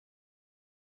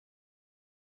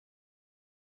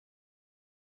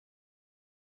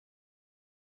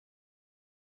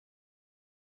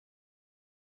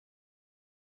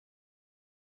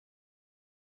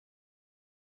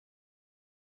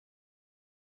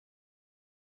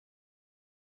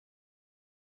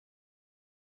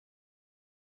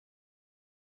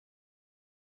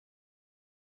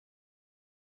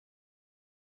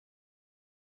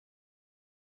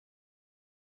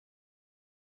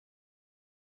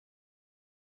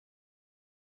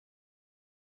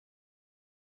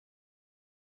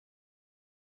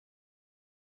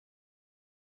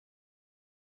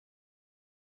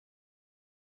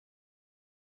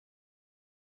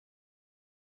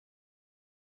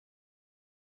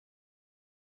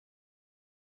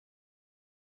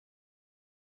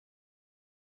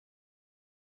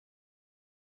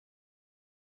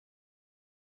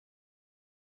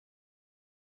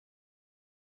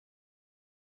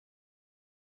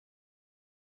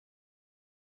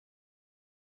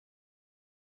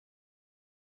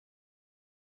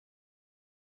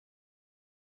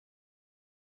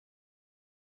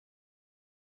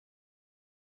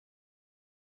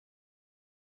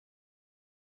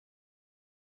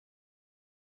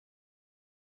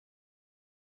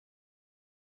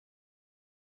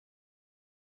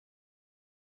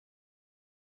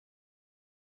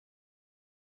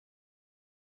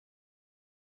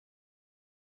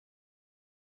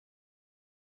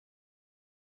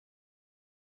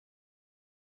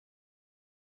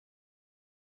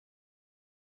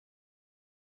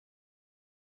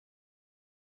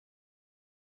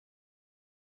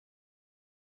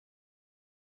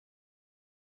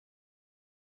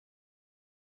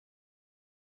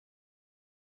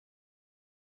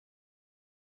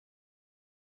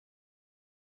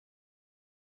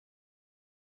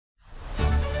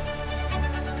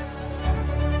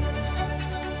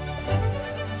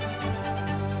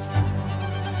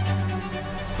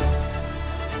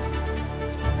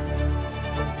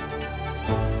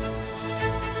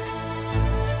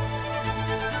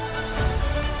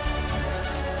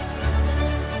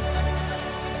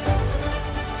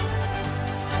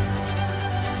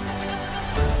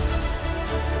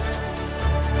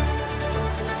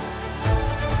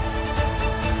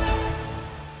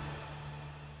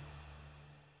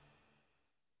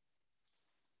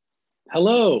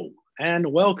Hello, and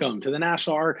welcome to the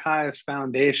National Archives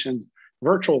Foundation's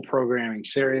virtual programming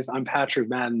series. I'm Patrick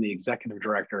Madden, the Executive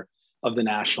Director of the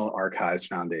National Archives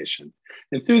Foundation.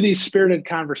 And through these spirited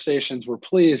conversations, we're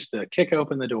pleased to kick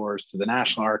open the doors to the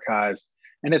National Archives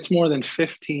and its more than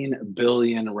 15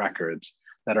 billion records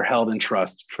that are held in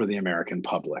trust for the American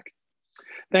public.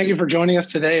 Thank you for joining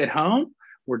us today at home.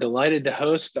 We're delighted to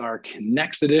host our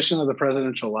next edition of the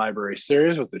Presidential Library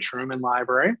Series with the Truman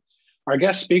Library. Our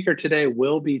guest speaker today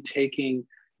will be taking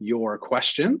your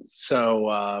questions.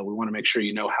 So we want to make sure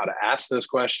you know how to ask those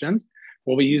questions.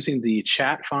 We'll be using the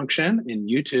chat function in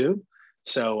YouTube.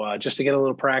 So just to get a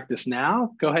little practice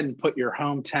now, go ahead and put your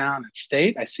hometown and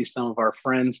state. I see some of our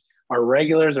friends, our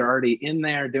regulars are already in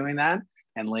there doing that.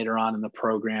 And later on in the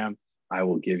program, I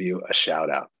will give you a shout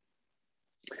out.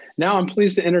 Now I'm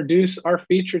pleased to introduce our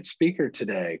featured speaker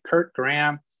today. Kurt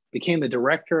Graham became the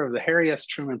director of the Harry S.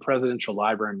 Truman Presidential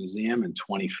Library Museum in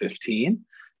 2015.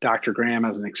 Dr. Graham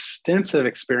has an extensive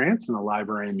experience in the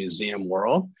library and museum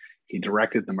world. He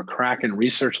directed the McCracken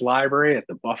Research Library at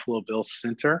the Buffalo Bill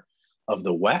Center of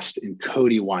the West in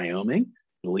Cody, Wyoming,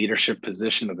 the leadership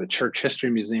position of the Church History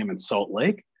Museum in Salt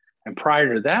Lake. And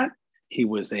prior to that, he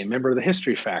was a member of the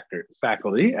history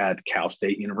faculty at Cal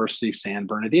State University, San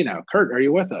Bernardino. Kurt, are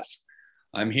you with us?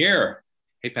 I'm here.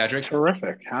 Hey, Patrick.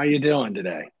 Terrific. How are you doing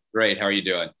today? Great. How are you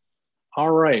doing?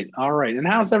 All right. All right. And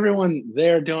how's everyone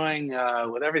there doing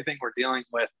with everything we're dealing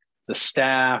with, the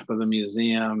staff of the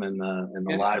museum and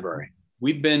the library?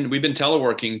 We've been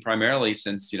teleworking primarily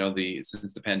since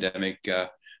since the pandemic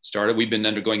started. We've been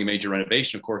undergoing a major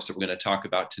renovation, of course, that we're going to talk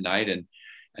about tonight,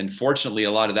 and fortunately,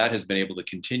 a lot of that has been able to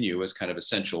continue as kind of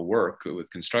essential work with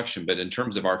construction. But in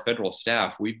terms of our federal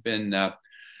staff, we've been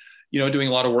doing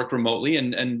a lot of work remotely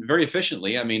and very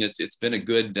efficiently. I mean, it's been a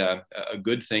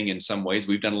good thing in some ways.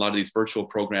 We've done a lot of these virtual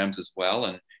programs as well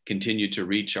and continue to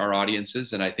reach our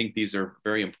audiences. And I think these are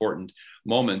very important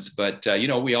moments. But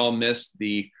we all miss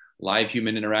the live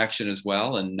human interaction as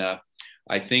well. And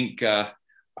I think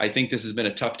this has been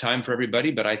a tough time for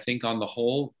everybody. But I think on the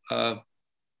whole,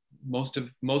 most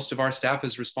of our staff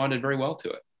has responded very well to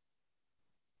it.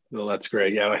 Well, that's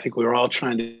great. Yeah, I think we were all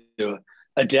trying to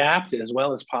adapt as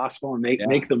well as possible and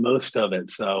make the most of it.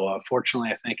 So fortunately,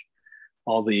 I think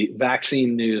all the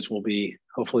vaccine news will be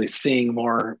hopefully seeing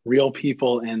more real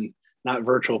people and not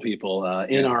virtual people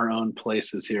in our own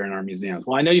places here in our museums.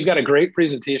 Well, I know you've got a great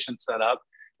presentation set up.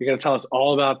 You're going to tell us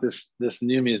all about this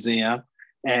new museum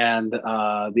and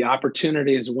the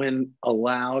opportunities when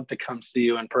allowed to come see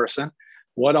you in person,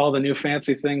 what all the new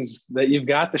fancy things that you've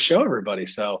got to show everybody.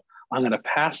 So I'm going to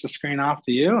pass the screen off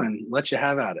to you and let you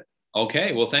have at it.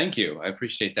 Okay, well, thank you. I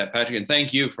appreciate that, Patrick. And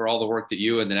thank you for all the work that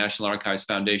you and the National Archives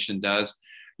Foundation does.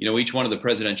 Each one of the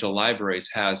presidential libraries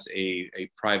has a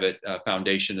private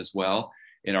foundation as well.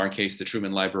 In our case, the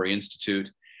Truman Library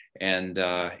Institute. And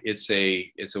it's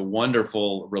a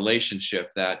wonderful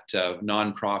relationship. That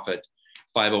nonprofit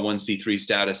 501c3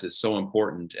 status is so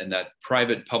important, and that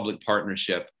private-public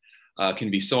partnership can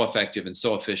be so effective and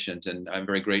so efficient. And I'm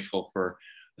very grateful for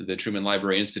the Truman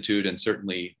Library Institute, and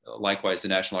certainly likewise the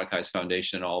National Archives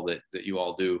Foundation, and all that you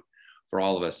all do for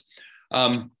all of us.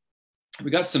 We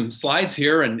got some slides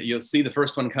here, and you'll see the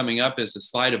first one coming up is a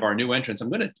slide of our new entrance. I'm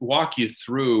going to walk you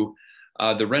through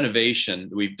the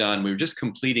renovation we've done. We were just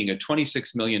completing a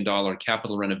 $26 million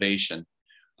capital renovation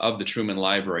of the Truman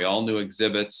Library, all new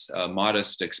exhibits,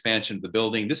 modest expansion of the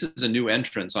building. This is a new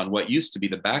entrance on what used to be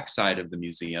the backside of the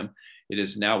museum. It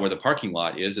is now where the parking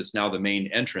lot is. It's now the main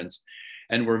entrance.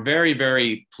 And we're very,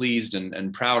 very pleased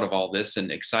and proud of all this and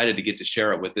excited to get to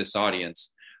share it with this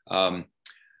audience. I've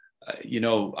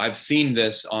seen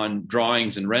this on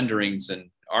drawings and renderings and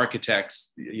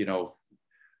architects,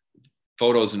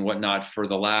 photos and whatnot for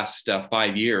the last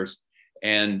 5 years.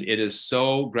 And it is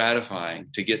so gratifying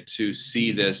to get to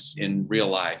see this in real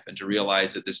life and to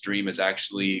realize that this dream is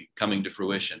actually coming to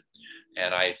fruition.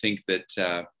 And I think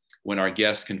that when our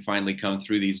guests can finally come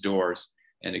through these doors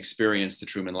and experience the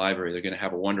Truman Library, they're going to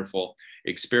have a wonderful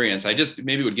experience. I just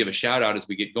maybe would give a shout out as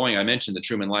we get going. I mentioned the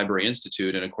Truman Library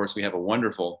Institute, and of course we have a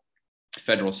wonderful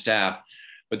federal staff,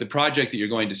 but the project that you're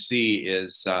going to see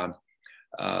is,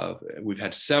 we've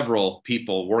had several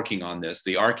people working on this.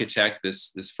 The architect,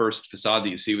 this first facade that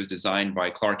you see was designed by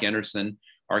Clark Anderson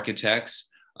Architects.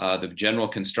 The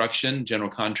general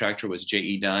contractor was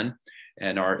J.E. Dunn.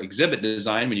 And our exhibit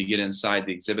design, when you get inside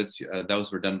the exhibits,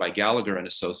 those were done by Gallagher and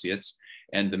Associates.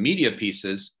 And the media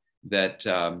pieces that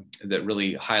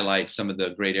really highlight some of the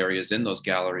great areas in those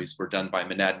galleries were done by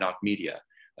Monadnock Media,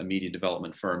 a media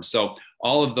development firm. So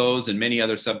all of those and many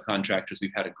other subcontractors,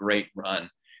 we've had a great run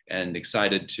and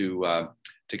excited to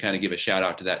to kind of give a shout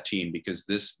out to that team, because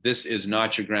this is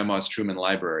not your grandma's Truman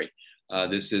Library.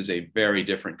 This is a very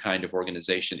different kind of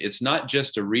organization. It's not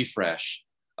just a refresh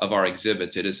of our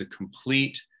exhibits. It is a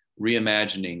complete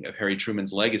reimagining of Harry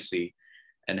Truman's legacy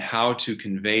and how to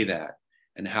convey that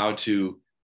and how to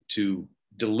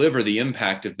deliver the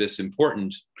impact of this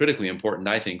important, critically important,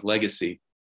 I think, legacy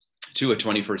to a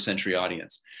 21st century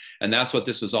audience. And that's what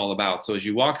this was all about. So as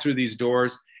you walk through these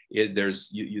doors,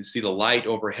 you see the light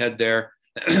overhead there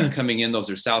coming in. Those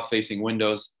are south-facing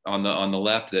windows on the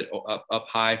left that up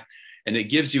high. And it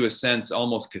gives you a sense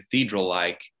almost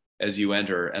cathedral-like as you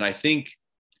enter. And I think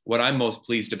what I'm most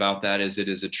pleased about that is it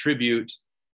is a tribute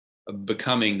of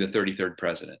becoming the 33rd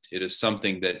president. It is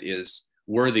something that is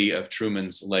worthy of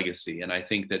Truman's legacy. And I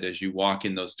think that as you walk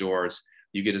in those doors,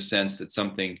 you get a sense that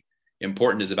something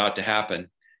important is about to happen,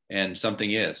 and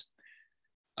something is.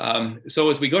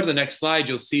 So as we go to the next slide,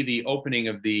 you'll see the opening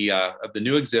of the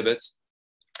new exhibits.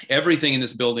 Everything in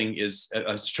this building is,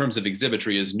 in terms of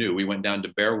exhibitry, is new. We went down to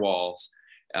bare walls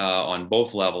on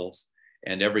both levels,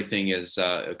 and everything is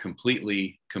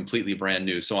completely brand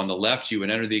new. So on the left, you would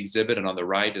enter the exhibit, and on the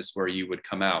right is where you would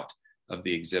come out of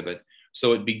the exhibit.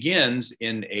 So it begins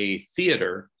in a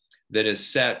theater that is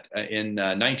set in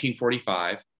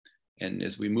 1945. And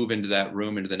as we move into that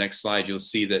room, into the next slide, you'll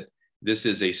see that this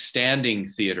is a standing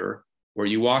theater where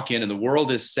you walk in and the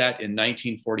world is set in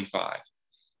 1945.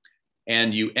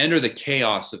 And you enter the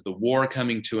chaos of the war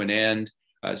coming to an end.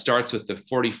 It starts with the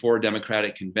 44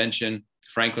 Democratic Convention.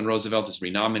 Franklin Roosevelt is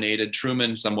renominated.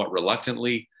 Truman, somewhat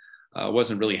reluctantly,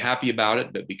 wasn't really happy about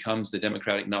it, but becomes the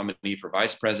Democratic nominee for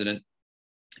vice president.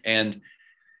 And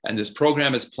this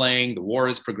program is playing, the war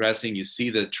is progressing. You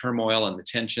see the turmoil and the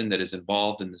tension that is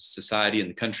involved in the society and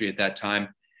the country at that time.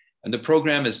 And the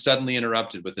program is suddenly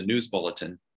interrupted with a news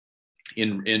bulletin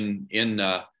in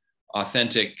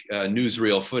authentic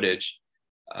newsreel footage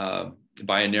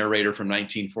by a narrator from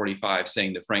 1945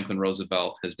 saying that Franklin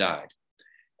Roosevelt has died.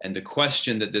 And the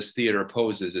question that this theater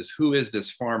poses is, who is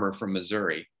this farmer from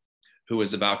Missouri who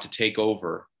is about to take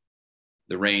over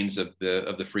the reins of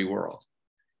the free world?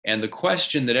 And the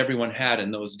question that everyone had in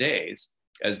those days,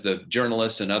 as the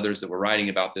journalists and others that were writing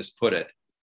about this put it,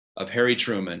 of Harry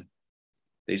Truman,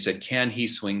 they said, can he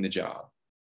swing the job?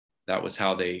 That was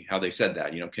how they said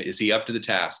that. You know, is he up to the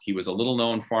task? He was a little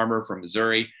known farmer from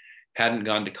Missouri, hadn't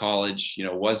gone to college, you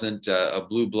know, wasn't a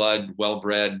blue blood,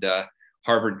 well-bred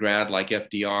Harvard grad like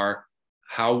FDR.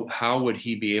 How would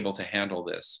he be able to handle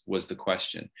this was the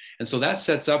question. And so that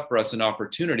sets up for us an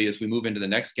opportunity as we move into the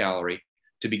next gallery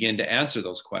to begin to answer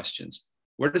those questions.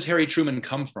 Where does Harry Truman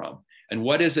come from? And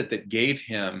what is it that gave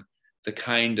him the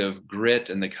kind of grit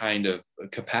and the kind of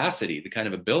capacity, the kind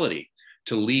of ability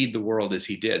to lead the world as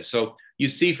he did? So you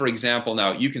see, for example,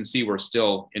 now you can see we're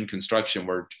still in construction.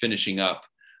 We're finishing up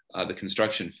the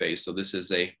construction phase. So this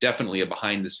is definitely a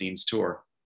behind the scenes tour.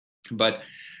 But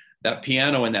that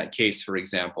piano in that case, for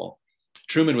example,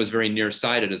 Truman was very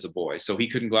nearsighted as a boy. So he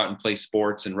couldn't go out and play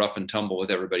sports and rough and tumble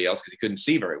with everybody else because he couldn't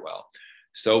see very well.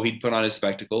 So he'd put on his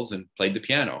spectacles and played the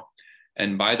piano.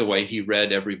 And by the way, he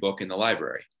read every book in the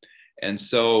library. And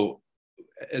so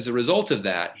as a result of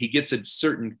that, he gets a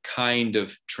certain kind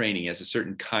of training, as a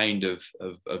certain kind of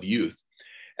youth.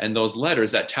 And those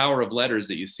letters, that tower of letters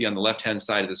that you see on the left-hand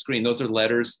side of the screen, those are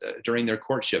letters during their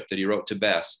courtship that he wrote to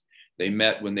Bess. They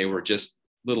met when they were just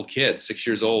little kids, 6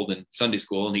 years old in Sunday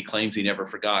school. And he claims he never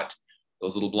forgot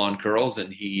those little blonde curls.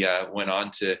 And he went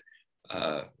on to,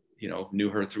 knew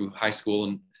her through high school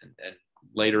and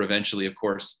later eventually, of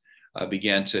course,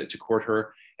 began to court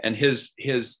her. And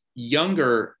his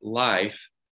younger life,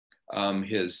 the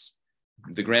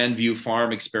Grandview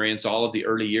farm experience, all of the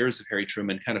early years of Harry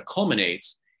Truman kind of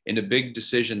culminates in a big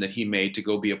decision that he made to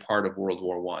go be a part of World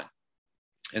War I.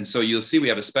 And so you'll see we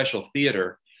have a special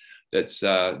theater that's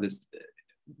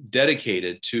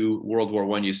dedicated to World War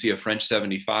I. You see a French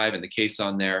 75 in the case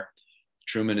on there.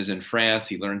 Truman is in France.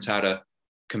 He learns how to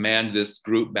command this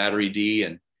group, Battery D,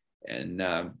 and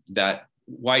that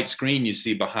white screen you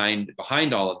see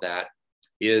behind all of that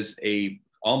is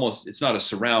it's not a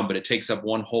surround, but it takes up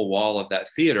one whole wall of that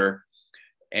theater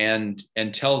and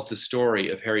tells the story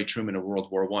of Harry Truman of World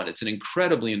War I. It's an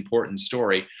incredibly important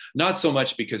story, not so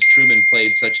much because Truman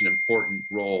played such an important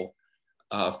role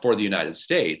for the United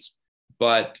States,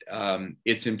 but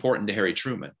it's important to Harry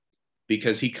Truman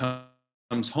because he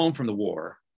comes home from the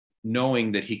war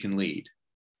knowing that he can lead.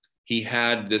 He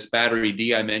had this Battery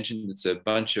D I mentioned. It's a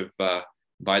bunch of,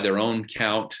 by their own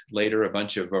count later, a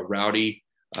bunch of rowdy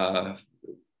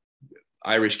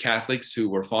Irish Catholics who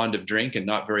were fond of drink and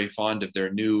not very fond of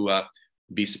their new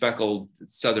bespeckled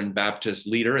Southern Baptist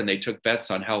leader. And they took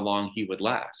bets on how long he would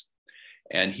last.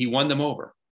 And he won them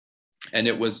over. And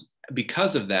it was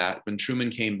because of that, when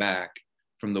Truman came back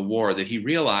from the war, that he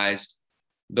realized,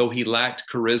 though he lacked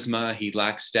charisma, he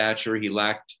lacked stature, he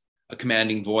lacked a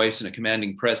commanding voice and a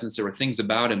commanding presence, there were things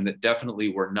about him that definitely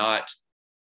were not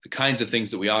the kinds of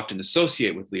things that we often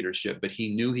associate with leadership, but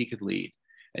he knew he could lead,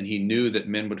 and he knew that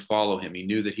men would follow him. He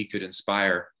knew that he could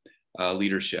inspire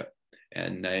leadership.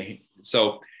 And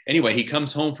so anyway, he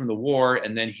comes home from the war,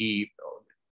 and then he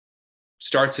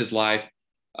starts his life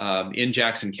in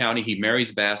Jackson County. He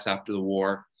marries Bass after the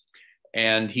war,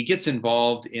 and he gets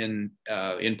involved in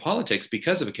politics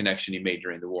because of a connection he made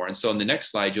during the war. And so on the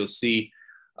next slide, you'll see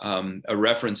a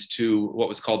reference to what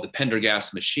was called the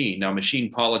Pendergast machine. Now,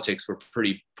 machine politics were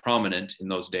pretty prominent in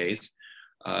those days.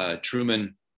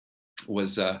 Truman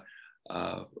was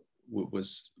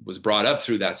brought up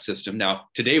through that system. Now,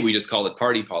 today we just call it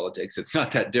party politics. It's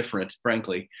not that different,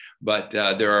 frankly, but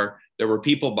there were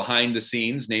people behind the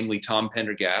scenes, namely Tom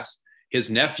Pendergast. His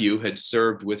nephew had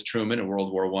served with Truman in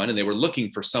World War I, and they were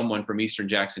looking for someone from Eastern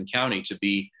Jackson County to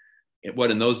be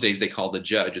what in those days they called a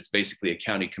judge. It's basically a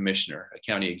county commissioner, a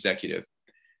county executive.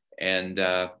 And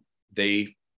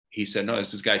he said, no,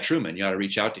 it's this guy Truman, you ought to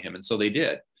reach out to him. And so they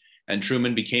did. And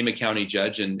Truman became a county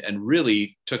judge and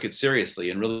really took it seriously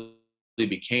and really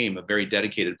became a very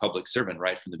dedicated public servant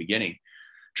right from the beginning.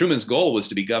 Truman's goal was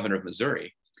to be governor of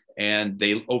Missouri, and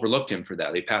they overlooked him for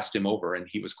that. They passed him over, and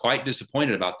he was quite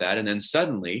disappointed about that. And then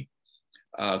suddenly,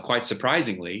 quite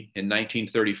surprisingly, in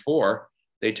 1934,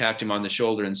 they tapped him on the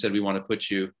shoulder and said, we want to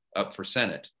put you up for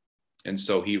Senate. And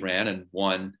so he ran and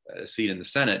won a seat in the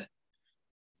Senate.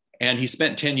 And he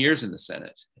spent 10 years in the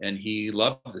Senate, and he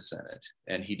loved the Senate,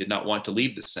 and he did not want to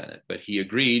leave the Senate, but he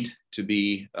agreed to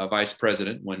be a vice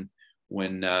president when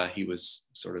he was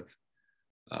sort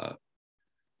of,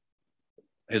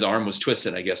 his arm was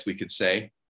twisted, I guess we could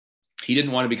say. He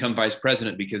didn't want to become vice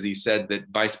president because he said that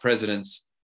vice presidents,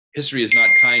 history is not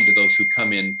kind to those who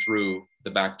come in through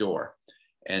the back door.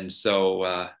 And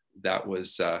so that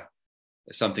was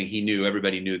something he knew.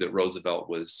 Everybody knew that Roosevelt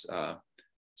was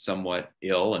somewhat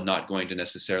ill and not going to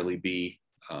necessarily be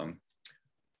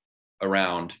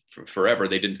around forever.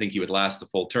 They didn't think he would last the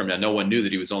full term. Now, no one knew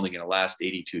that he was only going to last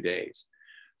 82 days.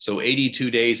 So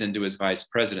 82 days into his vice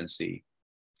presidency,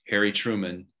 Harry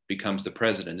Truman becomes the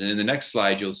president. And in the next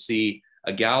slide, you'll see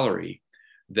a gallery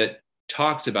that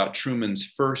talks about Truman's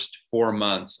first 4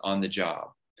 months on the job.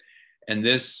 And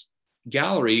this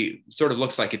gallery sort of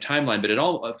looks like a timeline, but it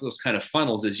all those kind of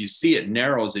funnels. As you see, it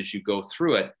narrows as you go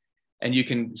through it. And you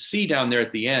can see down there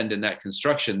at the end in that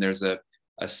construction, there's a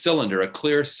cylinder, a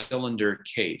clear cylinder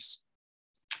case.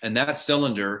 And that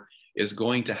cylinder is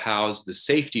going to house the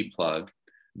safety plug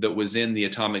that was in the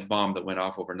atomic bomb that went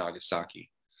off over Nagasaki.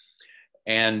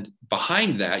 And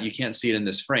behind that, you can't see it in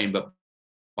this frame, but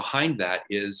behind that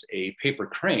is a paper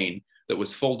crane that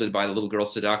was folded by the little girl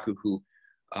Sadako, who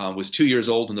was 2 years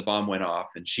old when the bomb went off.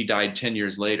 And she died 10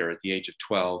 years later at the age of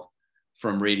 12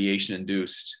 from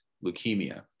radiation-induced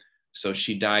leukemia. So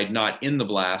she died not in the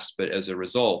blast, but as a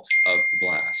result of the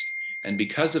blast. And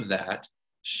because of that,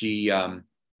 she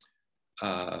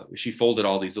folded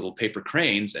all these little paper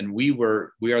cranes, and we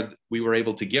were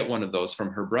able to get one of those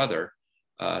from her brother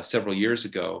several years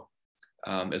ago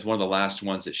as one of the last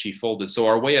ones that she folded. So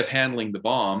our way of handling the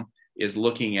bomb is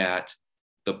looking at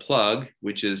the plug,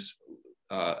 which is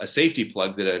a safety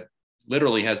plug that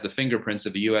literally has the fingerprints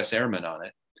of a US airman on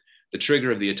it, the trigger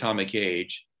of the atomic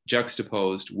age,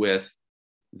 juxtaposed with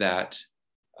that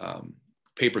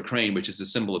paper crane, which is the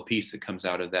symbol of peace that comes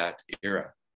out of that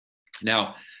era.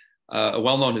 Now, a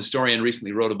well-known historian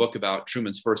recently wrote a book about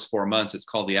Truman's first 4 months. It's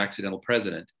called The Accidental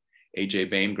President. A.J.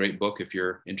 Bain, great book if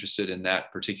you're interested in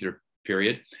that particular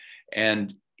period.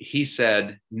 And he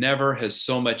said, never has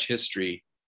so much history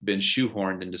been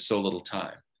shoehorned into so little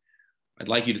time. I'd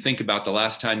like you to think about the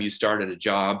last time you started a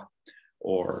job,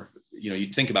 or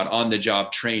you think about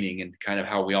on-the-job training and kind of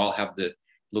how we all have the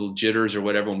little jitters or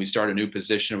whatever when we start a new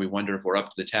position, or we wonder if we're up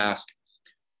to the task.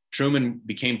 Truman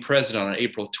became president on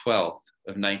April 12th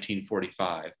of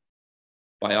 1945.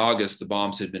 By August, the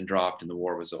bombs had been dropped and the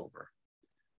war was over.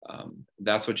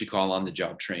 That's what you call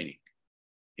on-the-job training.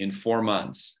 In 4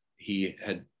 months, he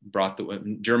had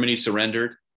Germany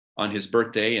surrendered on his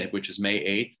birthday, which is May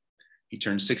 8th. He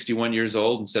turned 61 years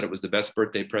old and said it was the best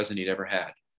birthday present he'd ever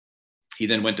had. He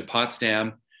then went to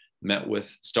Potsdam, met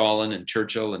with Stalin and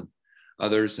Churchill and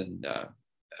others, and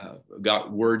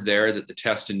got word there that the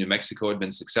test in New Mexico had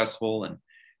been successful.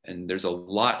 And there's a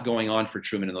lot going on for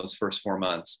Truman in those first 4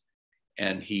 months.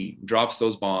 And he drops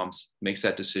those bombs, makes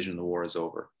that decision, the war is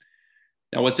over.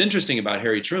 Now, what's interesting about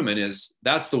Harry Truman is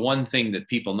that's the one thing that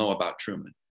people know about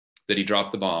Truman, that he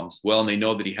dropped the bombs. Well, and they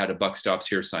know that he had a buck stops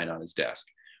here sign on his desk.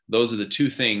 Those are the two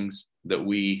things that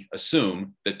we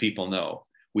assume that people know.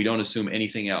 We don't assume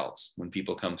anything else when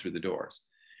people come through the doors.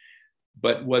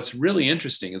 But what's really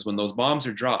interesting is when those bombs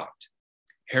are dropped,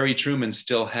 Harry Truman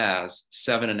still has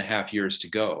 7.5 years to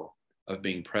go of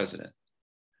being president.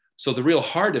 So the real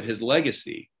heart of his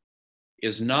legacy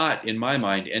is not, in my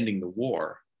mind, ending the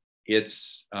war.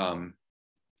 It's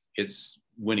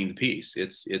winning the peace.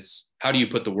 It's how do you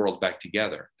put the world back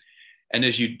together? And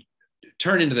as you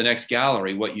turn into the next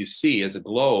gallery, what you see is a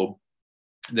globe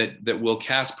that will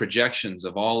cast projections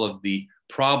of all of the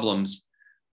problems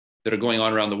that are going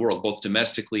on around the world, both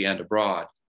domestically and abroad.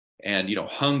 And,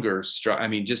 hunger,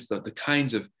 just the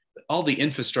kinds of, all the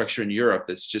infrastructure in Europe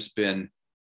that's just been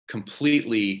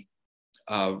completely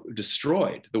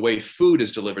destroyed, the way food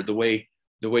is delivered, the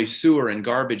way sewer and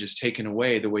garbage is taken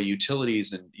away, the way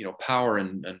utilities and, power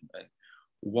and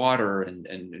water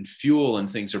and fuel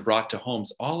and things are brought to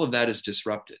homes, all of that is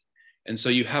disrupted. And so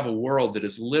you have a world that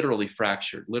is literally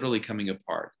fractured, literally coming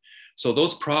apart. So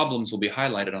those problems will be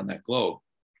highlighted on that globe.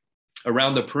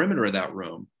 Around the perimeter of that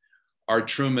room are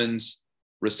Truman's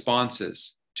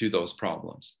responses to those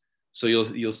problems. So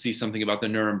you'll see something about the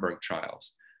Nuremberg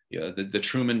trials, the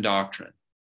Truman Doctrine,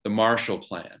 the Marshall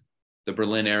Plan, the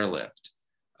Berlin Airlift,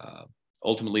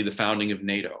 ultimately the founding of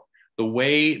NATO. The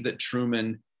way that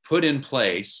Truman put in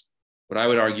place what I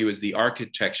would argue is the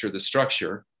architecture, the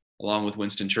structure, along with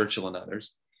Winston Churchill and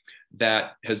others,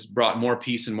 that has brought more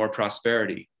peace and more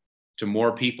prosperity to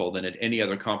more people than at any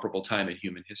other comparable time in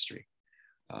human history.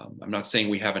 I'm not saying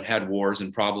we haven't had wars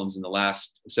and problems in the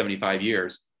last 75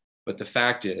 years, but the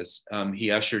fact is he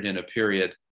ushered in a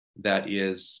period that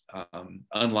is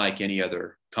unlike any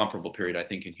other comparable period, I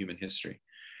think, in human history.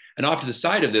 And off to the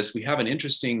side of this, we have an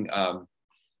interesting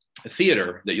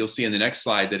theater that you'll see in the next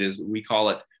slide that is, we call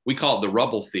it the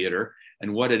rubble theater.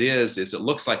 And what it is it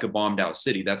looks like a bombed out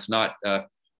city. That's not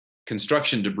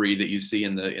construction debris that you see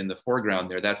in the foreground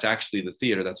there. That's actually the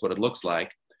theater. That's what it looks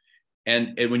like.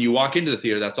 And when you walk into the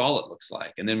theater, that's all it looks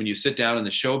like. And then when you sit down and the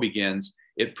show begins,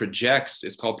 it projects,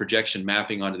 it's called projection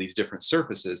mapping onto these different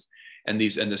surfaces. And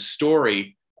the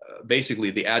story,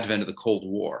 basically the advent of the Cold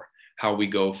War, how we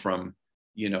go from,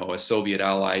 a Soviet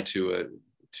ally to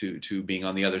being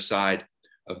on the other side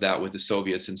of that with the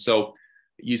Soviets. And so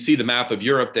you see the map of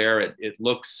Europe there. It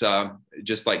looks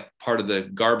just like part of the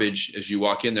garbage as you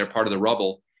walk in there, part of the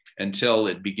rubble, until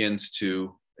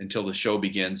the show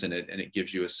begins, and it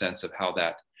gives you a sense of how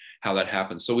that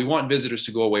happens. So we want visitors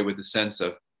to go away with a sense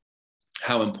of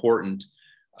how important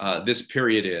this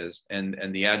period is, and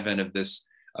the advent of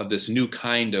this new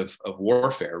kind of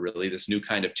warfare, really, this new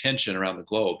kind of tension around the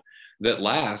globe that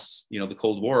lasts. The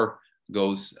Cold War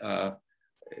goes, up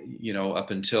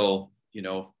until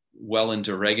well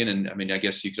into Reagan, and I mean, I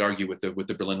guess you could argue with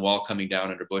the Berlin Wall coming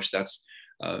down under Bush, that's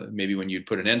maybe when you'd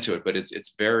put an end to it. But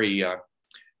it's very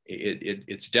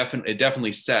it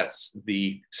definitely sets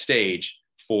the stage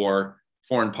for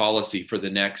foreign policy for the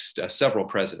next several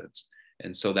presidents.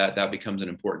 And so that becomes an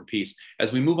important piece.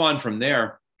 As we move on from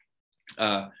there,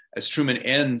 as Truman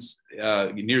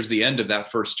nears the end of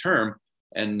that first term,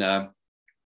 and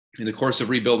in the course of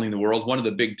rebuilding the world, one of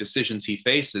the big decisions he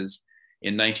faces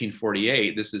in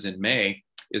 1948, this is in May,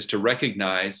 is to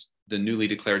recognize the newly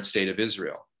declared state of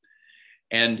Israel.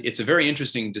 And it's a very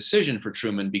interesting decision for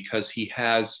Truman because he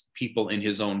has people in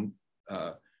his own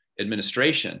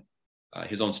administration,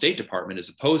 his own State Department is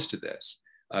opposed to this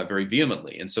very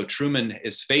vehemently. And so Truman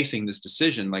is facing this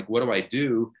decision, like, what do I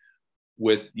do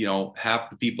with, half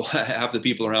the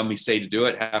people around me say to do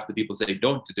it, half the people say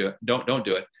don't do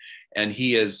it. And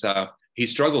he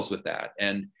struggles with that.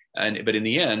 But in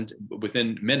the end,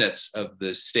 within minutes of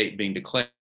the state being declared,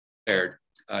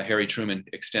 Harry Truman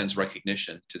extends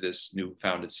recognition to this new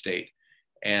founded state.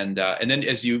 And then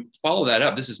as you follow that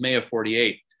up, this is May of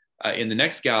 48. In the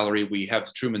next gallery, we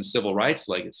have Truman's civil rights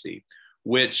legacy,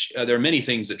 which there are many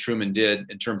things that Truman did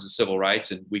in terms of civil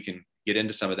rights, and we can get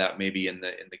into some of that maybe in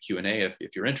the Q&A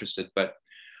if you're interested. But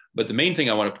the main thing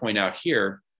I want to point out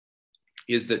here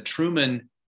is that Truman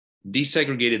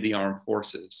desegregated the armed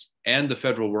forces and the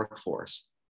federal workforce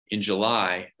in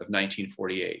July of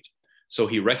 1948. So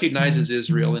he recognizes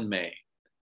Israel in May.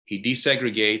 He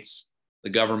desegregates the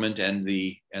government and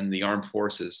the armed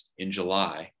forces in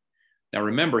July. Now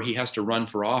remember, he has to run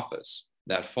for office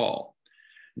that fall.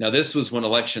 Now this was when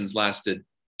elections lasted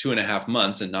 2.5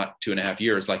 months and not 2.5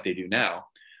 years like they do now.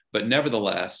 But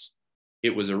nevertheless,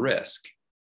 it was a risk.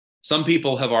 Some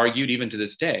people have argued, even to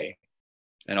this day,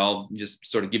 and I'll just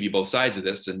sort of give you both sides of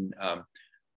this. And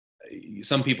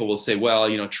some people will say, well,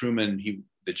 Truman,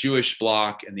 the Jewish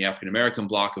bloc and the African-American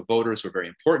bloc of voters were very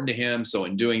important to him. So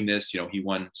in doing this, he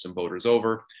won some voters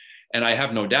over. And I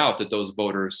have no doubt that those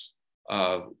voters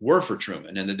were for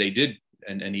Truman, and that they did,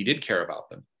 and he did care about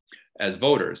them as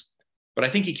voters. But I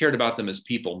think he cared about them as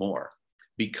people more,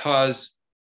 because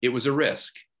it was a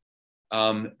risk.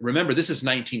 Remember, this is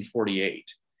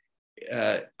 1948.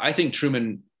 I think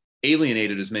Truman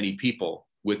alienated as many people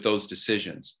with those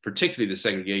decisions, particularly the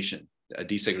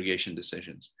desegregation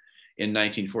decisions in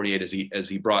 1948, as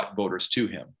he brought voters to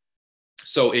him.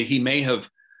 So he may have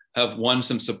won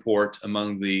some support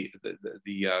among the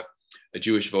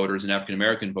Jewish voters and African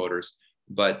American voters,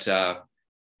 but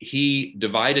he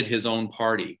divided his own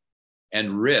party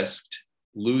and risked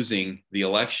losing the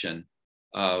election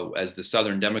as the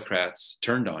Southern Democrats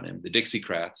turned on him, the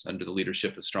Dixiecrats under the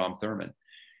leadership of Strom Thurmond.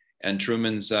 And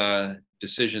Truman's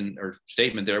decision or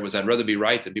statement there was, "I'd rather be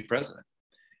right than be president."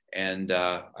 And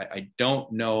I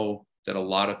don't know that a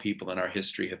lot of people in our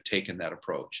history have taken that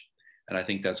approach. And I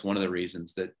think that's one of the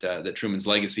reasons that Truman's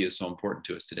legacy is so important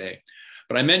to us today.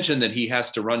 But I mentioned that he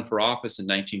has to run for office in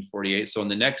 1948. So in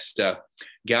the next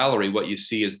gallery, what you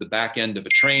see is the back end of a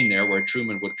train there, where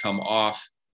Truman would come off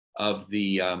of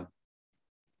the end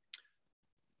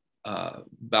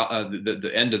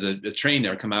of the train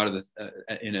there, come out of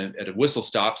at a whistle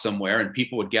stop somewhere, and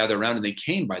people would gather around, and they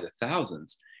came by the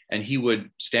thousands. And he would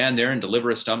stand there and deliver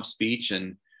a stump speech.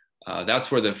 And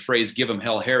that's where the phrase "give 'em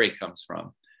hell, Harry" comes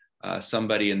from.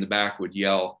 Somebody in the back would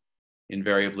yell,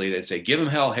 invariably, they'd say, "Give him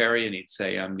hell, Harry," and he'd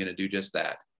say, "I'm going to do just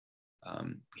that."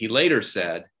 He later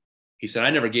said, "I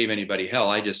never gave anybody hell.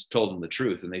 I just told them the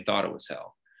truth, and they thought it was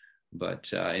hell."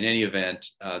 But in any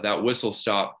event, that whistle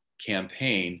stop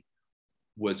campaign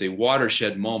was a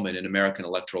watershed moment in American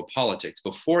electoral politics.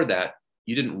 Before that,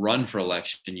 you didn't run for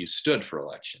election, you stood for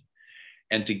election.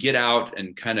 And to get out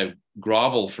and kind of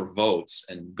grovel for votes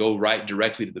and go right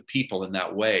directly to the people in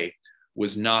that way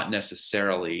was not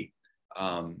necessarily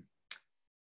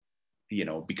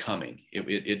becoming.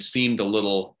 It seemed a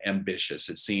little ambitious.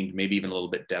 It seemed maybe even a little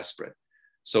bit desperate.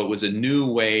 So it was a new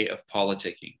way of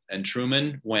politicking. And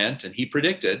Truman went and he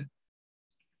predicted,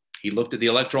 he looked at the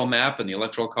electoral map and the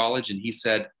electoral college, and he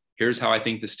said, "Here's how I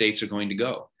think the states are going to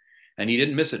go." And he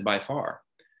didn't miss it by far.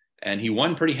 And he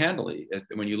won pretty handily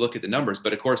when you look at the numbers.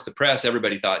 But of course, the press,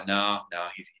 everybody thought, no,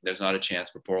 there's not a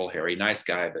chance for poor old Harry. Nice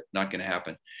guy, but not going to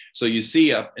happen. So you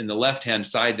see up in the left-hand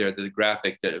side there, the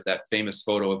graphic, that famous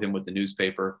photo of him with the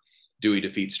newspaper, "Dewey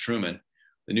defeats Truman."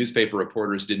 The newspaper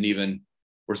reporters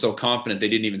were so confident they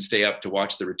didn't even stay up to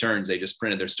watch the returns. They just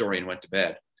printed their story and went to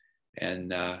bed.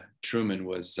 And Truman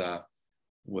was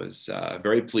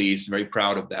very pleased, very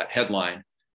proud of that headline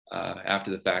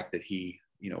after the fact that he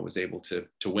was able to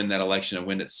win that election and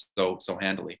win it so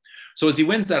handily. So as he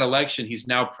wins that election, he's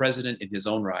now president in his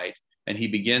own right, and he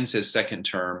begins his second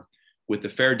term with the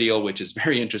fair deal, which is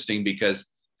very interesting because,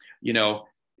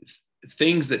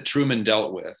 things that Truman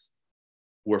dealt with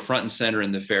were front and center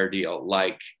in the fair deal,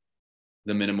 like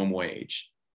the minimum wage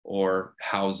or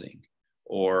housing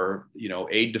or,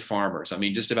 aid to farmers. I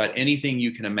mean, just about anything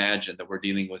you can imagine that we're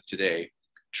dealing with today,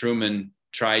 Truman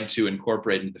tried to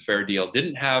incorporate into the fair deal.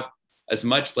 Didn't have as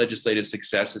much legislative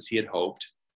success as he had hoped.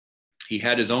 He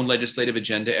had his own legislative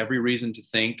agenda, every reason to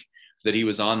think that he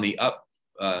was on the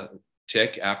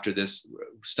uptick after this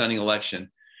stunning election.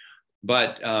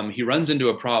 But he runs into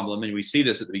a problem, and we see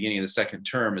this at the beginning of the second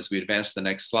term as we advance to the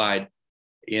next slide,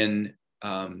 in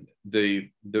the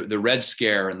Red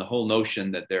Scare and the whole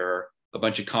notion that there are a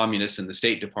bunch of communists in the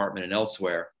State Department and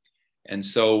elsewhere. And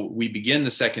so we begin the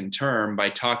second term by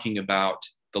talking about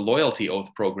the loyalty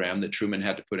oath program that Truman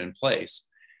had to put in place.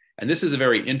 And this is a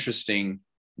very interesting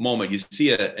moment. You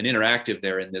see an interactive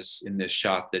there in this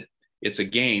shot, that it's a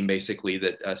game basically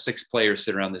that 6 players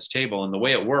sit around this table. And the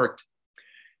way it worked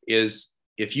is,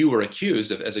 if you were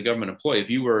accused of, as a government employee, if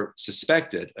you were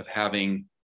suspected of having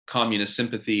communist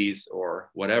sympathies or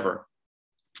whatever,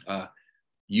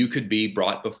 you could be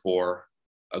brought before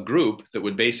a group that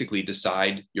would basically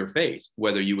decide your fate,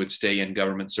 whether you would stay in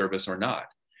government service or not.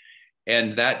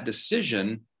 And that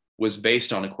decision was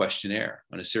based on a questionnaire,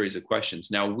 on a series of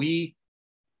questions. Now, we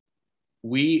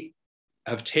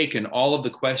have taken all of the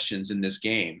questions in this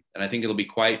game, and I think it'll be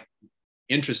quite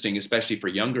interesting, especially for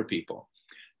younger people,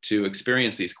 to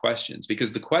experience these questions,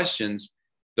 because the questions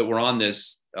that were on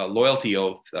this loyalty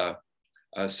oath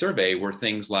survey were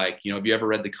things like, have you ever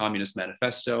read the Communist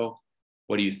Manifesto?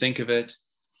 What do you think of it?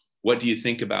 What do you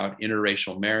think about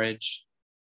interracial marriage?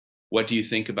 What do you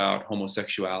think about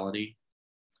homosexuality?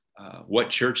 What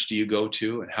church do you go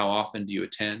to, and how often do you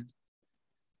attend?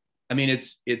 I mean,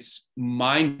 it's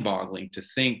mind-boggling to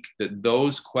think that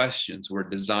those questions were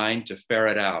designed to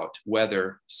ferret out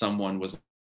whether someone was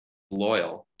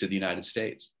loyal to the United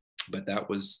States. But that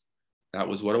was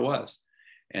what it was.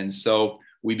 And so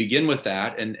we begin with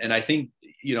that. And I think,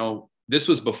 this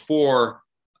was before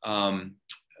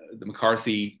the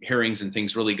McCarthy hearings and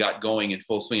things really got going in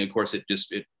full swing. Of course, it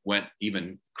went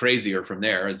even crazier from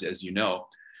there, as you know.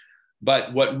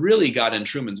 But what really got in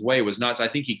Truman's way was not, I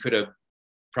think he could have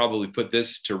probably put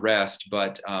this to rest,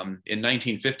 but in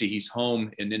 1950, he's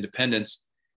home in Independence,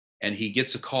 and he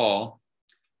gets a call,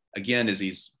 again, as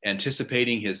he's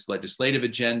anticipating his legislative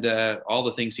agenda, all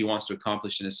the things he wants to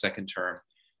accomplish in his second term.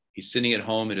 He's sitting at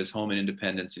his home in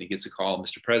Independence, and he gets a call,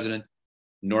 Mr. President,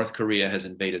 North Korea has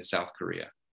invaded South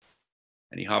Korea.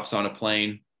 And he hops on a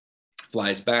plane,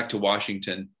 flies back to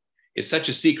Washington. It's such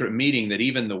a secret meeting that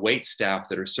even the wait staff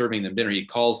that are serving them dinner, he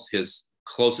calls his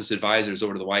closest advisors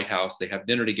over to the White House. They have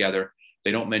dinner together.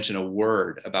 They don't mention a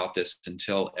word about this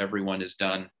until everyone is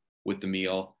done with the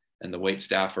meal and the wait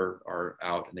staff are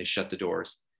out, and they shut the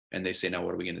doors and they say, now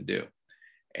what are we going to do?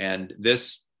 And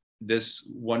this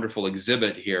wonderful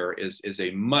exhibit here is a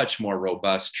much more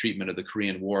robust treatment of the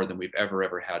Korean War than we've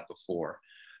ever had before.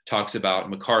 Talks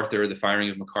about MacArthur, the firing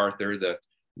of MacArthur, the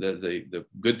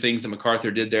good things that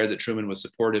MacArthur did there that Truman was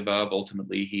supportive of.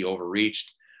 Ultimately, he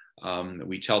overreached.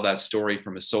 We tell that story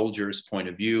from a soldier's point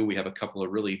of view. We have a couple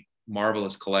of really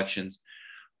marvelous collections.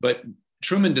 But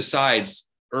Truman decides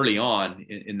early on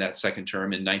in that second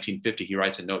term in 1950, he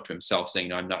writes a note to himself saying,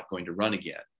 no, I'm not going to run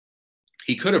again.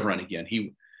 He could have run again.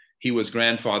 He was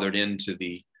grandfathered into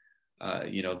the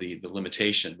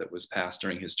limitation that was passed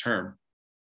during his term,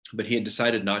 but he had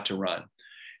decided not to run.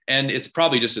 And it's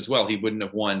probably just as well. He wouldn't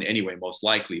have won anyway, most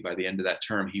likely. By the end of that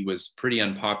term, he was pretty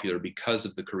unpopular because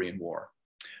of the Korean War.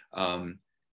 I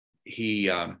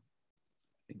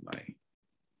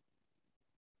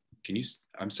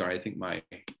think my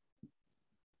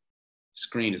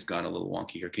screen has gone a little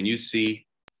wonky here. Can you see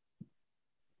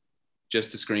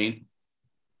just the screen?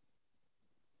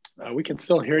 We can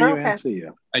still hear you and see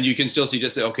you. And you can still see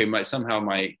somehow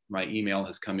my email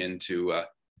has come into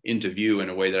view in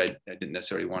a way that I didn't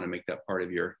necessarily want to make that part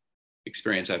of your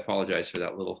experience. I apologize for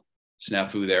that little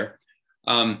snafu there.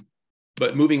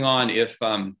 But moving on,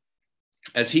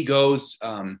 as he goes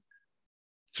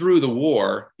through the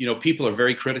war, people are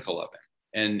very critical of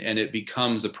him, and it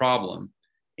becomes a problem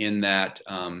in that,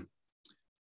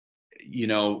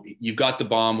 you've got the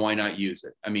bomb, why not use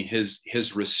it? I mean,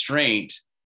 his restraint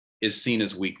is seen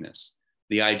as weakness.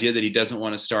 The idea that he doesn't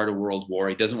want to start a world war,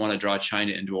 he doesn't want to draw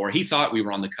China into war. He thought we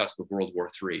were on the cusp of World War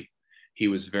III. He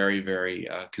was very, very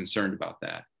concerned about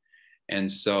that.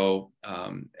 And so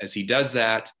as he does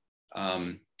that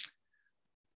and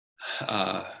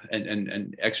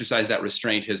exercise that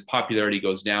restraint, his popularity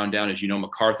goes down. As you know,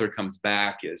 MacArthur comes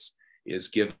back, is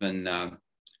given kind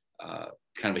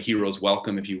of a hero's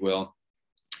welcome, if you will.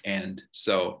 And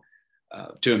so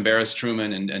to embarrass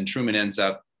Truman, and Truman ends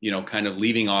up kind of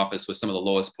leaving office with some of the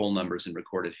lowest poll numbers in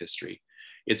recorded history.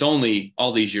 It's only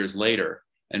all these years later,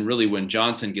 and really when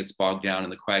Johnson gets bogged down in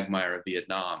the quagmire of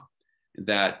Vietnam,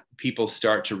 that people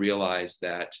start to realize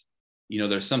that,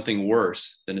 there's something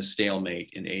worse than a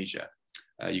stalemate in Asia.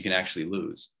 You can actually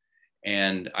lose.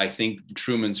 And I think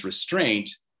Truman's restraint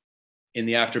in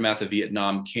the aftermath of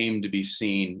Vietnam came to be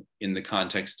seen in the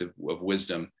context of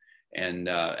wisdom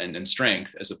and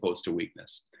strength as opposed to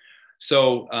weakness.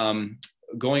 So,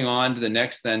 going on to the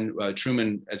next, then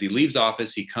Truman, as he leaves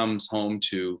office, he comes home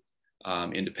to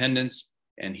Independence,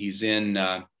 and he's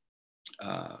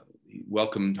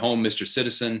welcomed home, Mr.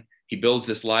 Citizen. He builds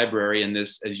this library, and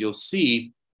this, as you'll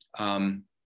see,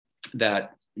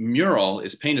 that mural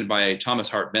is painted by Thomas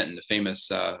Hart Benton, the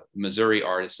famous Missouri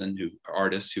artist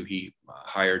who he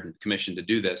hired and commissioned to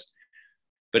do this.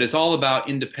 But it's all about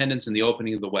independence and the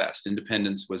opening of the West.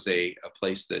 Independence was a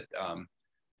place that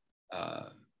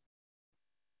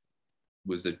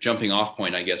was the jumping off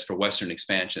point, I guess, for Western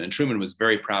expansion. And Truman was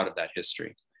very proud of that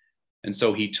history. And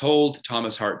so he told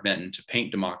Thomas Hart Benton to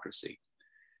paint democracy.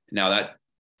 Now that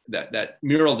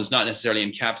mural does not necessarily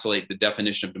encapsulate the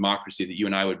definition of democracy that you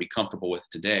and I would be comfortable with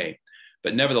today.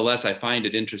 But nevertheless, I find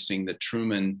it interesting that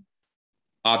Truman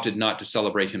opted not to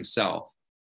celebrate himself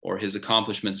or his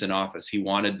accomplishments in office. He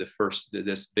wanted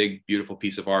this big, beautiful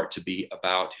piece of art to be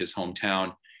about his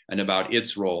hometown and about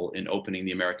its role in opening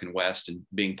the American West and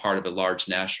being part of a large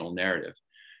national narrative.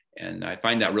 And I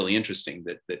find that really interesting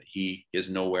that he is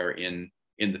nowhere in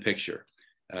the picture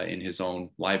in his own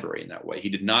library in that way. He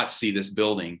did not see this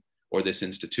building or this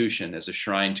institution as a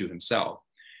shrine to himself.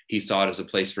 He saw it as a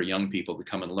place for young people to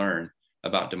come and learn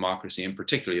about democracy, and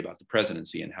particularly about the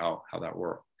presidency and how that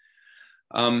worked.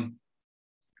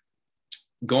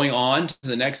 Going on to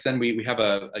the next, then we have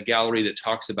a gallery that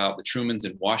talks about the Trumans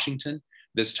in Washington.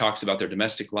 This talks about their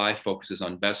domestic life, focuses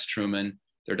on Bess Truman,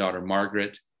 their daughter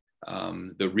Margaret,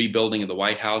 the rebuilding of the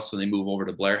White House when they move over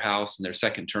to Blair House in their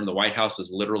second term. The White House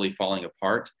was literally falling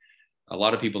apart. A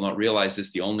lot of people don't realize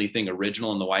this. The only thing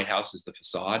original in the White House is the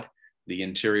facade. The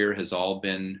interior has all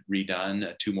been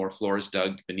redone, 2 more floors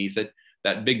dug beneath it.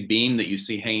 That big beam that you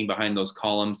see hanging behind those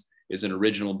columns is an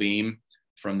original beam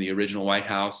from the original White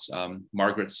House.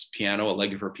 Margaret's piano, a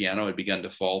leg of her piano, had begun to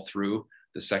fall through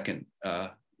the second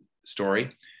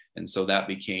story. And so that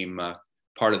became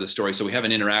part of the story. So we have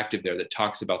an interactive there that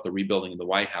talks about the rebuilding of the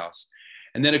White House.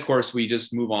 And then, of course, we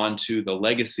just move on to the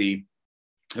legacy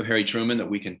of Harry Truman that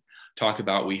we can talk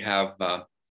about. We have,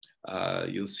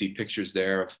 you'll see pictures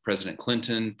there of President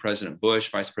Clinton, President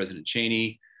Bush, Vice President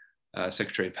Cheney,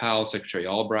 Secretary Powell, Secretary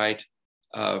Albright.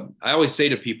 I always say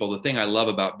to people, the thing I love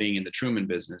about being in the Truman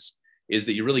business is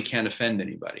that you really can't offend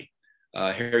anybody.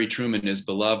 Harry Truman is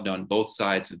beloved on both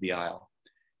sides of the aisle.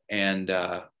 And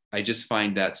I just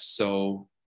find that so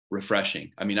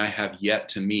refreshing. I mean, I have yet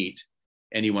to meet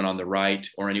anyone on the right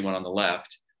or anyone on the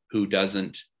left who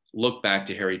doesn't look back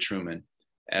to Harry Truman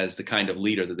as the kind of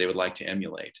leader that they would like to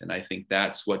emulate. And I think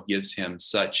that's what gives him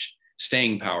such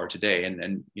staying power today.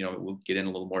 And you know, we'll get in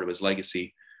a little more to his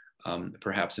legacy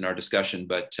perhaps in our discussion,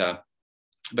 but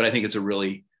I think it's a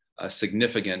really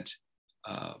significant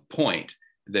point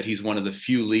that he's one of the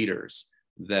few leaders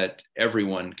that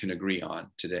everyone can agree on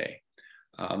today.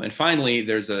 And finally,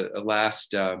 there's a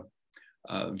last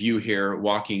view here.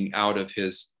 Walking out of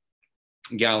his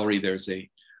gallery, there's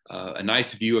a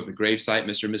nice view of the gravesite.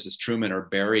 Mr. and Mrs. Truman are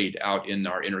buried out in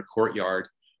our inner courtyard,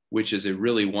 which is a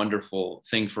really wonderful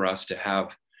thing for us to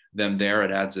have them there.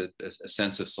 It adds a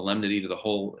sense of solemnity to the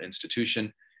whole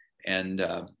institution. And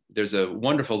there's a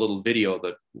wonderful little video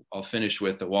that I'll finish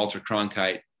with that Walter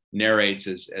Cronkite narrates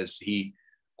as he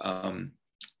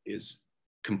is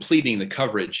completing the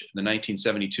coverage, the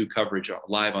 1972 coverage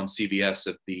live on CBS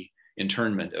of the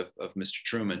internment of Mr.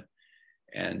 Truman.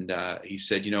 And he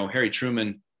said, you know, Harry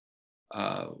Truman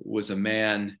was a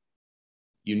man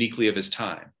uniquely of his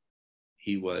time.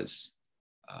 He was,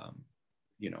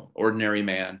 you know, ordinary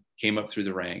man, came up through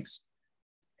the ranks.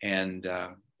 And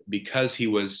because he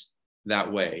was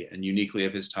that way and uniquely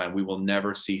of his time, we will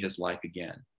never see his like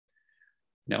again.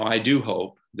 Now, I do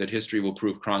hope that history will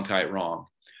prove Cronkite wrong,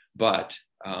 but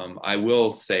I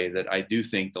will say that I do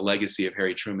think the legacy of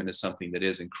Harry Truman is something that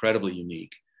is incredibly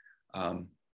unique.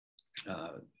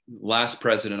 Last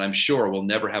president, I'm sure, will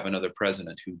never have another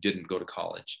president who didn't go to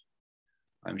college.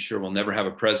 I'm sure we'll never have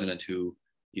a president who,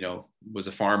 you know, was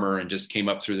a farmer and just came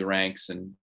up through the ranks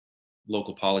and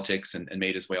local politics and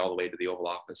made his way all the way to the Oval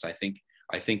Office. I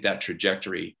think that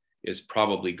trajectory is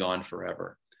probably gone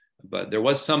forever. But there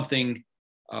was something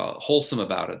wholesome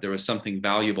about it. There was something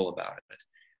valuable about it.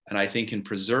 And I think in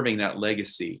preserving that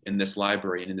legacy in this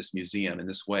library and in this museum in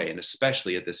this way, and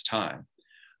especially at this time,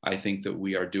 I think that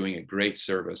we are doing a great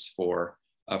service for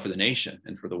the nation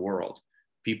and for the world.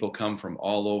 People come from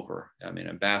all over. I mean,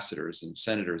 ambassadors and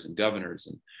senators and governors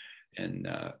and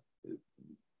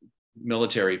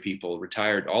military people,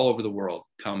 retired all over the world,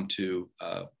 come to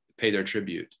pay their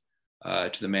tribute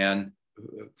to the man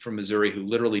from Missouri who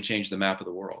literally changed the map of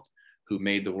the world, who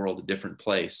made the world a different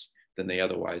place than they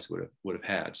otherwise would have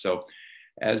had. So,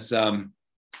 as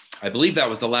I believe that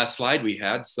was the last slide we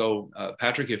had. So,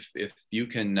 Patrick, if you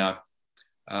can.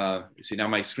 See, now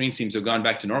my screen seems to have gone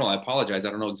back to normal. I apologize.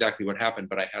 I don't know exactly what happened,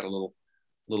 but I had a little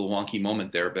wonky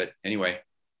moment there. But anyway,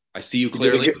 I see you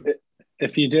clearly.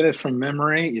 If you did it from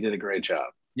memory, you did a great job.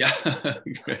 Yeah.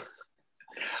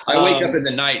 I wake up in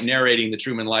the night narrating the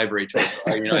Truman Library tour.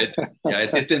 So, you know,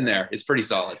 it's in there. It's pretty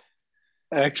solid.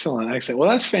 Excellent. Well,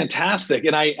 that's fantastic.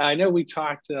 And I know we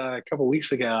talked a couple of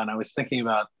weeks ago, and I was thinking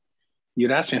about,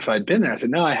 you'd asked me if I'd been there. I said,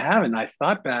 no, I haven't. I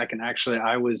thought back, and actually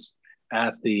I was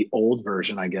at the old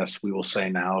version, I guess we will say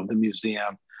now, of the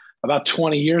museum about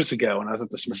 20 years ago when I was at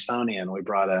the Smithsonian. We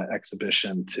brought an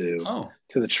exhibition to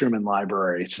the Truman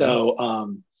Library.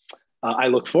 So I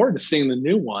look forward to seeing the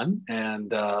new one.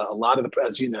 And a lot of the,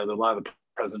 as you know, a lot of the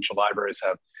presidential libraries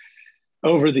have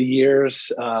over the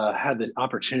years had the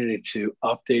opportunity to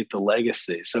update the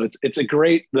legacy. So it's a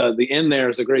great, the end there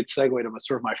is a great segue to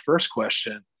sort of my first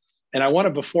question. And I want to,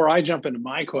 before I jump into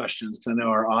my questions, because I know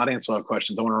our audience will have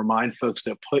questions, I want to remind folks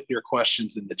to put your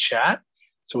questions in the chat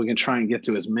so we can try and get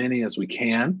to as many as we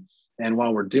can. And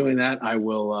while we're doing that, I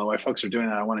will, while folks are doing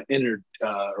that, I want to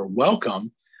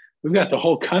welcome, we've got the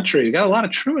whole country. We've got a lot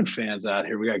of Truman fans out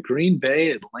here. We got Green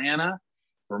Bay, Atlanta,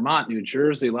 Vermont, New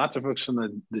Jersey, lots of folks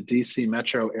from the DC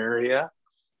metro area,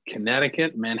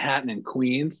 Connecticut, Manhattan, and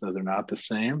Queens. Those are not the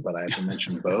same, but I have to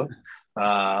mention both.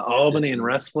 Albany and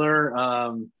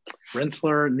Rensselaer,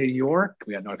 New York.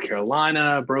 We got North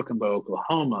Carolina, Broken Bow,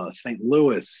 Oklahoma, St.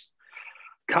 Louis,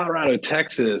 Colorado,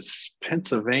 Texas,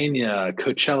 Pennsylvania,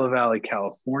 Coachella Valley,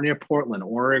 California, Portland,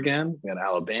 Oregon. We got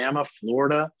Alabama,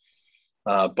 Florida,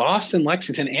 Boston,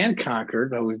 Lexington, and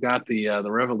Concord. We've got the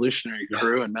Revolutionary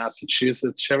Crew in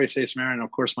Massachusetts, Chevy Chase, Maryland, and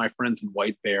of course my friends in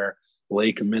White Bear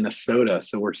Lake, Minnesota.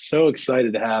 So we're so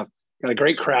excited to have got a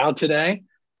great crowd today.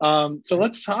 So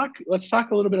let's talk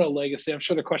a little bit of legacy. I'm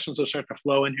sure the questions will start to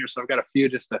flow in here. So I've got a few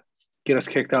just to get us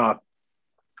kicked off.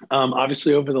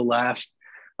 Obviously, over the last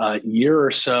year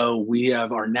or so, we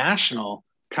have our national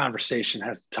conversation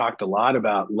has talked a lot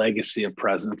about legacy of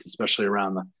presidents, especially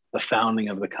around the founding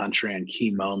of the country and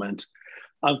key moments.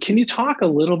 Can you talk a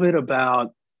little bit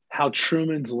about how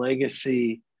Truman's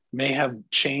legacy may have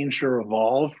changed or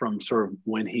evolved from sort of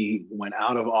when he went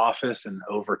out of office and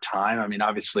over time? I mean,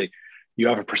 obviously, you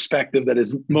have a perspective that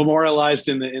is memorialized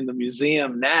in the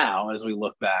museum now as we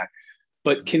look back.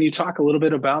 But can you talk a little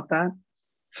bit about that?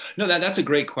 No, that's a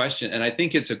great question. And I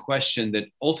think it's a question that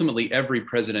ultimately every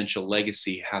presidential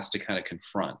legacy has to kind of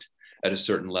confront at a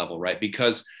certain level, right?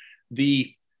 Because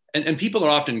and people are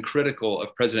often critical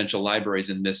of presidential libraries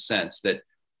in this sense that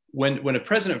when a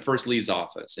president first leaves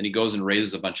office and he goes and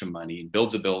raises a bunch of money and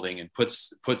builds a building and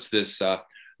puts this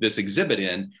exhibit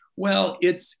in, well,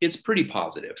 it's pretty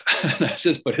positive. Let's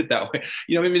just put it that way.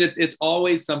 I mean, it's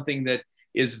always something that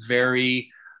is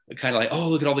very kind of like, oh,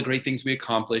 look at all the great things we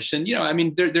accomplished. And, I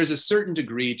mean, there's a certain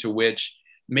degree to which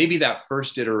maybe that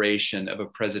first iteration of a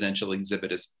presidential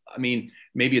exhibit is, I mean,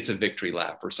 maybe it's a victory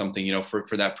lap or something,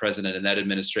 for that president and that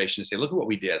administration to say, look at what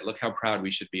we did. Look how proud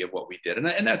we should be of what we did.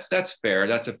 And that's fair.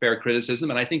 That's a fair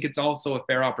criticism. And I think it's also a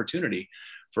fair opportunity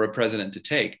for a president to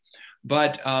take.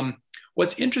 But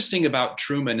what's interesting about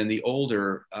Truman and the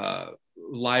older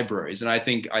libraries, and I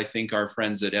think our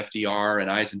friends at FDR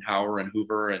and Eisenhower and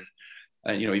Hoover and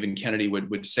even Kennedy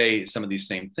would say some of these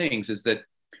same things, is that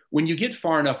when you get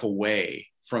far enough away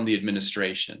from the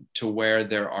administration to where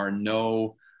there are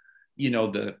no,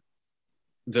 the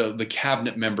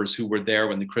cabinet members who were there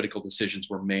when the critical decisions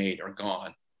were made are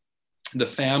gone, the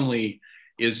family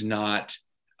is not,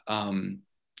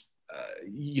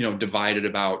 divided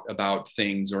about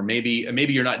things, or maybe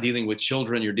you're not dealing with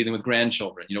children, you're dealing with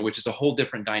grandchildren, which is a whole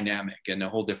different dynamic and a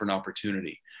whole different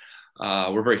opportunity.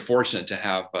 We're very fortunate to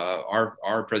have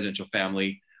our presidential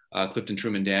family. Clifton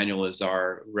Truman Daniel is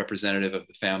our representative of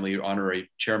the family, honorary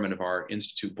chairman of our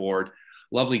institute board.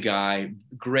 Lovely guy,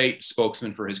 great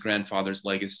spokesman for his grandfather's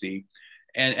legacy,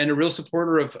 and a real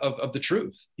supporter of the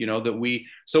truth. That we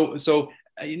so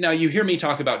now you hear me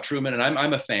talk about Truman, and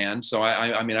I'm a fan. So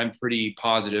I mean, I'm pretty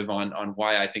positive on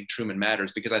why I think Truman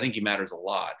matters, because I think he matters a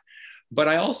lot. But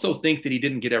I also think that he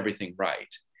didn't get everything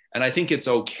right, and I think it's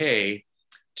okay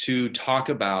to talk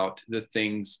about the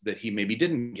things that he maybe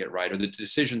didn't get right, or the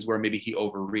decisions where maybe he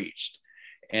overreached.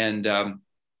 And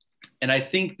I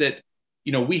think that,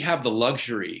 we have the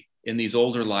luxury in these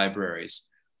older libraries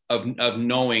of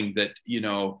knowing that,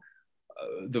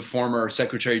 the former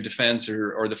Secretary of Defense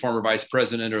or the former Vice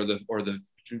President or the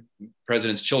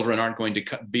president's children aren't going to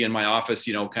be in my office,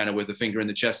 kind of with a finger in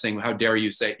the chest saying, how dare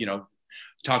you say,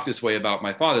 talk this way about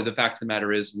my father. The fact of the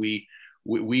matter is we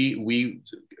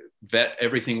vet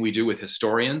everything we do with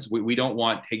historians. We don't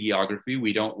want hagiography.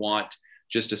 We don't want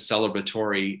just a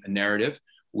celebratory narrative.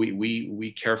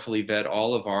 We carefully vet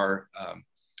all of our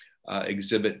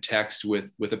exhibit text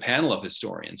with a panel of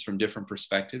historians from different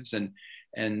perspectives.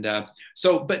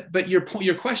 But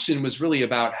your question was really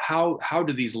about how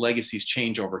do these legacies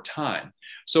change over time?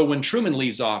 So when Truman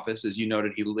leaves office, as you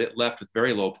noted, he left with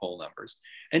very low poll numbers.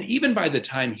 And even by the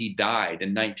time he died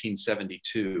in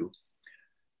 1972,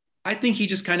 I think he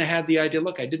just kind of had the idea,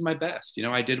 look, I did my best.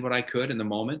 I did what I could in the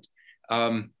moment.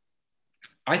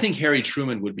 I think Harry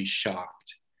Truman would be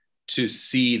shocked to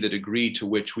see the degree to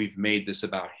which we've made this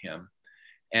about him,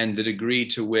 and the degree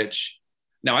to which,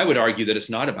 now I would argue that it's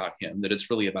not about him, that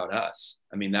it's really about us.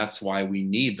 I mean, that's why we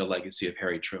need the legacy of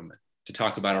Harry Truman, to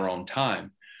talk about our own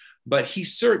time. But he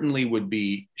certainly would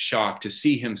be shocked to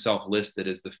see himself listed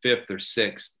as the 5th or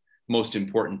 6th most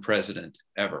important president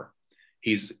ever.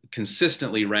 He's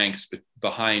consistently ranks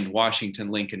behind Washington,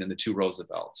 Lincoln, and the 2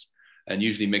 Roosevelts, and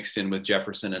usually mixed in with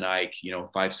Jefferson and Ike,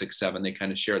 5, 6, 7. They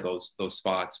kind of share those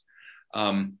spots.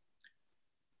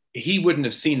 He wouldn't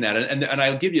have seen that. And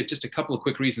I'll give you just a couple of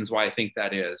quick reasons why I think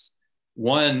that is.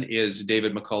 One is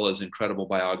David McCullough's incredible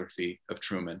biography of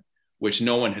Truman, which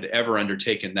no one had ever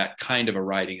undertaken that kind of a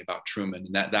writing about Truman,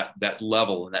 and that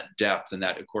level and that depth, and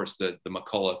that, of course, the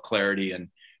McCullough clarity and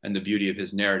the beauty of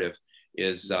his narrative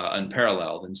is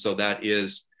unparalleled. And so that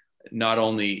is not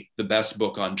only the best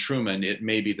book on Truman, it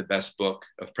may be the best book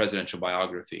of presidential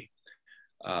biography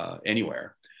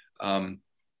anywhere.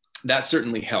 That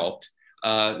certainly helped.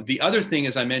 The other thing,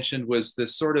 as I mentioned, was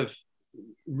this sort of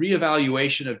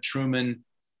reevaluation of Truman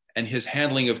and his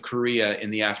handling of Korea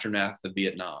in the aftermath of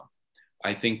Vietnam.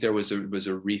 I think there was a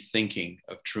rethinking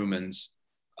of Truman's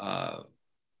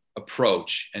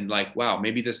approach, and like, wow,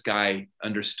 maybe this guy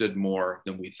understood more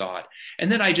than we thought. And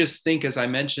then I just think, as I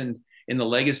mentioned in the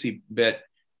legacy bit,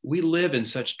 we live in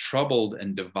such troubled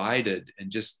and divided and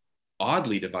just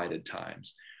oddly divided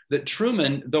times that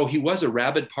Truman, though he was a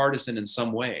rabid partisan in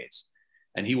some ways,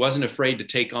 and he wasn't afraid to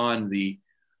take on the,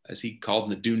 as he called them,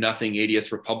 the do nothing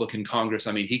 80th Republican Congress.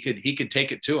 I mean, he could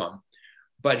take it to him,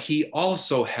 but he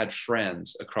also had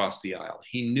friends across the aisle.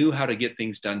 He knew how to get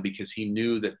things done because he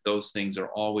knew that those things are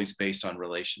always based on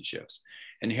relationships.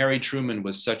 And Harry Truman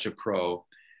was such a pro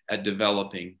at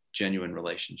developing genuine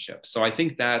relationships. So I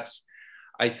think that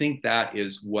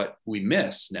is what we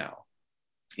miss now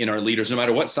in our leaders, no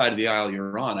matter what side of the aisle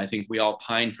you're on. I think we all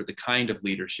pine for the kind of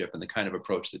leadership and the kind of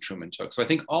approach that Truman took. So I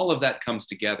think all of that comes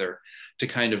together to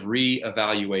kind of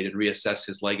reevaluate and reassess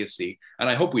his legacy. And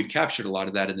I hope we've captured a lot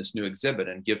of that in this new exhibit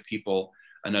and give people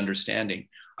an understanding.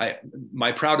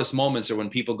 My proudest moments are when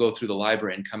people go through the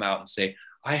library and come out and say,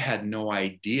 I had no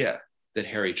idea that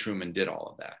Harry Truman did all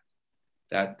of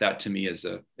that. That to me is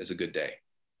a good day.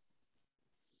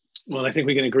 Well, I think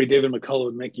we can agree David McCullough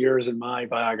would make yours and my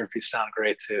biography sound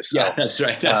great too. So, yeah, that's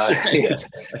right. That's right.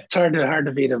 It's hard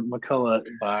to beat a McCullough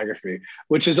biography,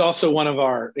 which is also one of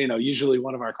our, usually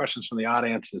one of our questions from the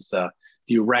audience is, do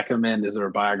you recommend, is there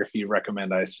a biography you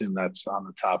recommend? I assume that's on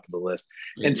the top of the list.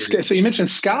 And so you mentioned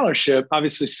scholarship.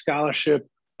 Obviously, scholarship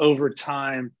over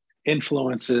time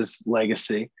influences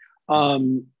legacy.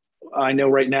 I know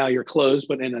right now you're closed,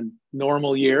 but in a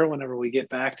normal year, whenever we get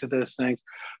back to those things,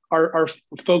 our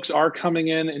folks are coming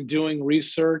in and doing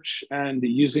research and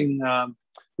using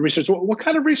research. What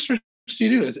kind of research do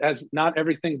you do? Has not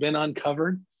everything been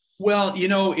uncovered? Well,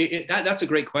 that's a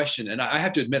great question. And I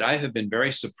have to admit, I have been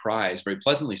very surprised, very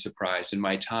pleasantly surprised in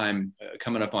my time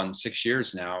coming up on 6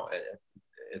 years now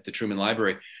at the Truman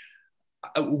Library.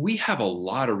 We have a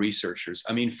lot of researchers,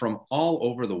 I mean, from all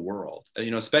over the world,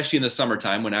 especially in the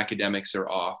summertime when academics are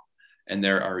off and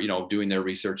they're doing their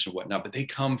research and whatnot, but they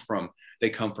come from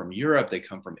Europe, they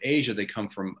come from Asia, they come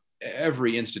from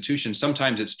every institution.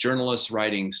 Sometimes it's journalists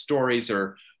writing stories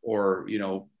or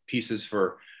pieces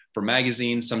for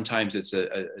magazines. Sometimes it's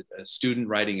a student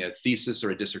writing a thesis or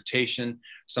a dissertation.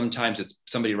 Sometimes it's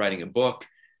somebody writing a book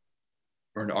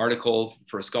or an article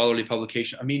for a scholarly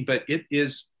publication. I mean, but it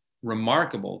is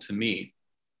remarkable to me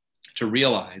to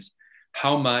realize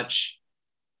how much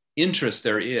interest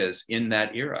there is in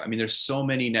that era. I mean, there's so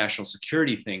many national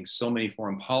security things, so many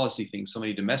foreign policy things, so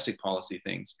many domestic policy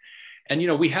things. And,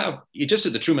 we have, just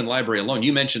at the Truman Library alone,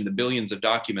 you mentioned the billions of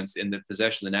documents in the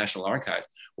possession of the National Archives.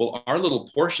 Well, our little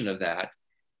portion of that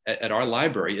at our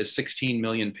library is 16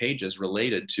 million pages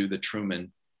related to the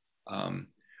Truman. I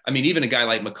mean, even a guy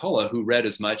like McCullough, who read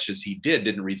as much as he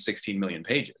didn't read 16 million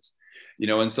pages.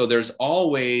 And so there's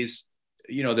always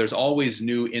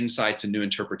new insights and new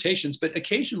interpretations, but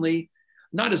occasionally,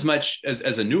 not as much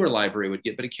as a newer library would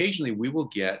get, but occasionally we will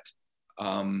get,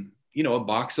 a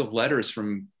box of letters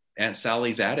from Aunt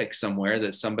Sally's attic somewhere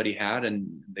that somebody had,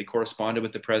 and they corresponded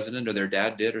with the president or their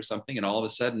dad did or something. And all of a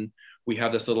sudden we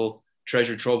have this little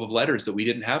treasure trove of letters that we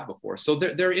didn't have before. So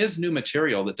there is new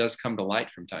material that does come to light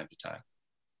from time to time.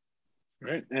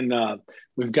 Right. And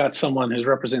we've got someone who's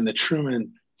representing the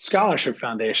Truman Scholarship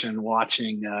Foundation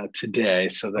watching today,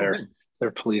 so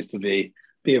they're pleased to be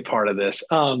a part of this.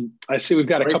 I see we've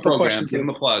got a couple of questions. Give them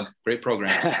a plug. Great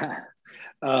program.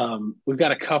 We've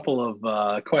got a couple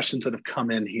of questions that have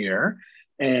come in here.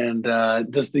 And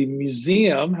does the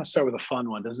museum? I'll start with a fun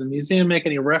one. Does the museum make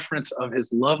any reference of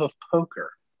his love of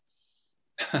poker?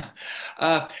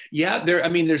 Yeah,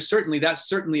 there's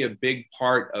certainly a big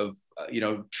part of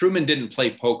Truman didn't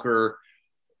play poker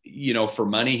for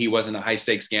money. He wasn't a high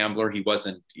stakes gambler. He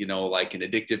wasn't, like an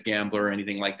addictive gambler or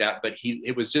anything like that, but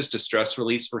it was just a stress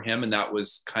release for him. And that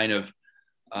was kind of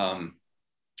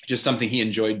just something he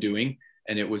enjoyed doing.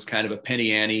 And it was kind of a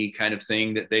penny ante kind of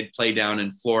thing that they'd play down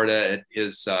in Florida at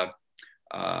his,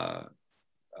 the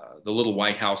little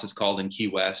White House is called in Key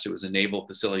West. It was a naval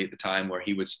facility at the time where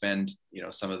he would spend,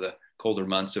 some of the colder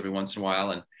months every once in a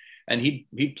while. And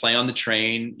he'd play on the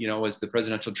train, as the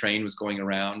presidential train was going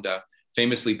around.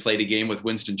 Famously played a game with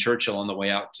Winston Churchill on the way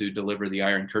out to deliver the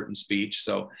Iron Curtain speech.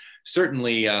 So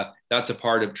certainly that's a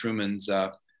part of Truman's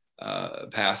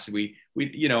past. We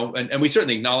and we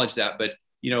certainly acknowledge that, but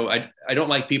I don't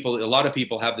like people. A lot of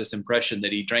people have this impression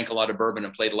that he drank a lot of bourbon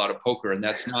and played a lot of poker, and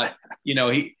that's not.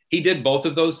 He did both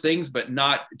of those things, but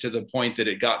not to the point that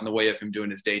it got in the way of him doing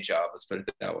his day job. Let's put it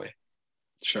that way.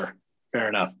 Sure. Fair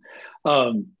enough.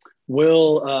 Um,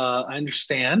 Will, I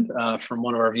understand from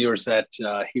one of our viewers that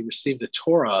he received a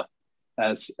Torah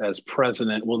as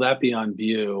president. Will that be on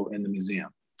view in the museum?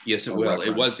 Yes, it will.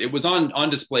 It was on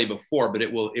display before, but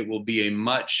it will be a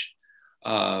much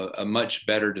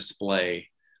better display,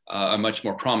 a much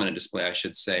more prominent display, I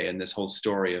should say, in this whole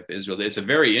story of Israel. It's a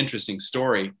very interesting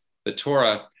story. The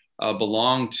Torah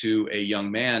belonged to a young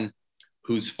man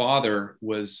whose father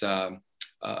was a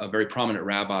very prominent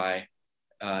rabbi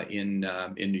in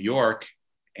New York,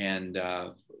 and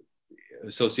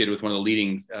associated with one of the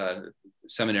leading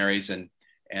seminaries. And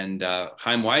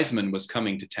Chaim Weizmann was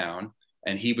coming to town,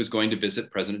 and he was going to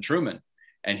visit President Truman,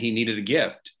 and he needed a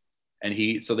gift.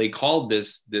 And so they called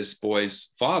this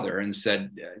boy's father and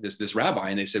said, this rabbi,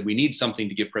 and they said, we need something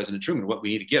to give President Truman. We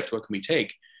need a gift. What can we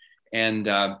take? And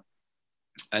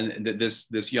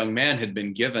this young man had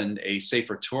been given a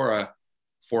Sefer Torah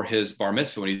for his bar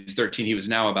mitzvah when he was 13. He was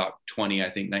now about 20, I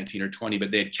think 19 or 20,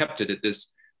 but they had kept it at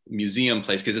this museum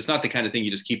place because it's not the kind of thing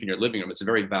you just keep in your living room. It's a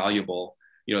very valuable,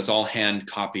 it's all hand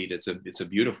copied. It's a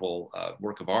beautiful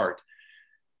work of art.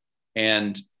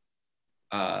 And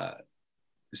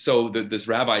so this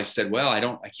rabbi said, well,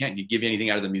 I can't give you anything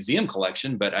out of the museum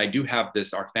collection, but I do have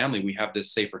this, our family, we have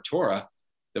this Sefer Torah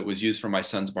that was used for my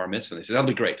son's bar mitzvah. They said, that'll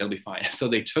be great. That'll be fine. So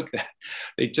they took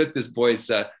this boy's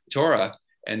Torah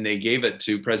and they gave it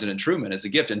to President Truman as a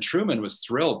gift. And Truman was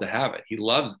thrilled to have it. He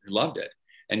loved it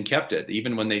and kept it.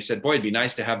 Even when they said, boy, it'd be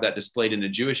nice to have that displayed in a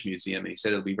Jewish museum. And he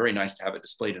said, it'll be very nice to have it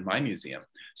displayed in my museum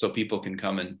so people can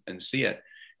come and see it.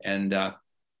 And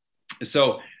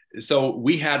so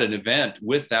we had an event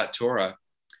with that Torah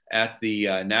at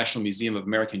the National Museum of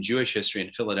American Jewish History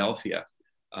in Philadelphia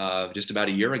just about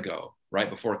a year ago, right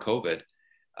before COVID,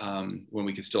 when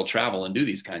we could still travel and do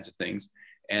these kinds of things.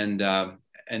 And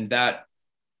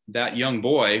that young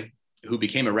boy who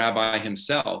became a rabbi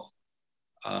himself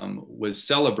was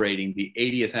celebrating the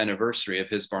 80th anniversary of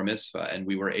his bar mitzvah. And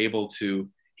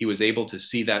he was able to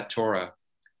see that Torah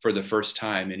for the first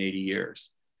time in 80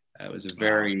 years. It was a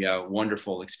very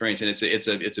wonderful experience. And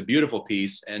it's a beautiful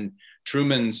piece. And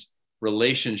Truman's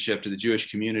relationship to the Jewish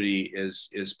community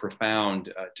is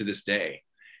profound to this day.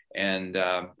 And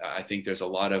I think there's a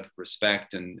lot of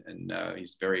respect and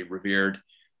he's very revered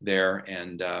there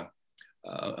and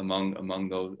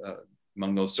among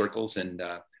those circles. And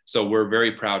so we're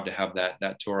very proud to have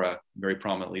that Torah very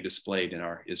prominently displayed in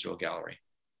our Israel gallery.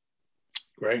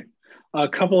 Great. A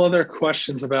couple other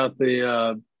questions about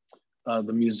the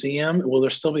museum. Will there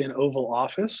still be an Oval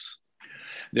Office?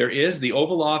 There is. The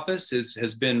Oval Office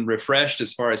has been refreshed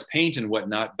as far as paint and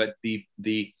whatnot, but the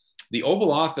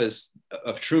Oval Office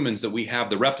of Truman's that we have,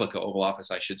 the replica Oval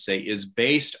Office, I should say, is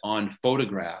based on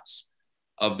photographs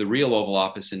of the real Oval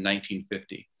Office in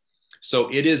 1950. So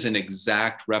it is an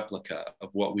exact replica of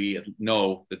what we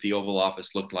know that the Oval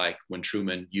Office looked like when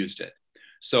Truman used it.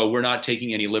 So we're not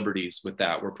taking any liberties with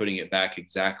that. We're putting it back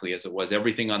exactly as it was.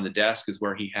 Everything on the desk is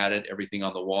where he had it. Everything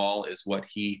on the wall is what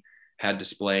he had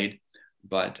displayed.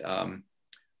 But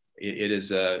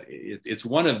it's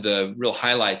one of the real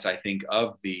highlights, I think,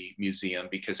 of the museum,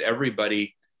 because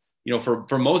everybody,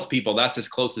 for most people, that's as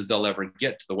close as they'll ever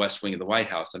get to the West Wing of the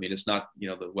White House. I mean, it's not,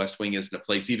 the West Wing isn't a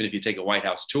place, even if you take a White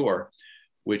House tour,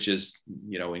 which is,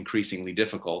 increasingly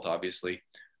difficult, obviously.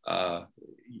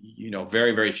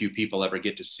 Very, very few people ever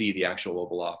get to see the actual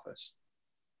Oval Office.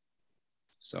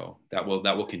 So that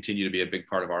will continue to be a big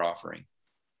part of our offering.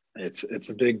 It's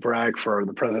a big brag for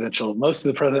most of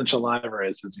the presidential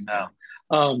libraries, as you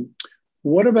know.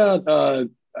 What about,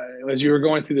 as you were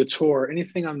going through the tour,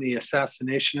 anything on the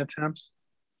assassination attempts?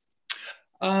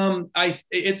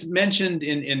 It's mentioned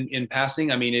in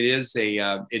passing. I mean, it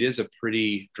is a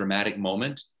pretty dramatic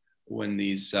moment when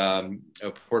these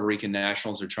Puerto Rican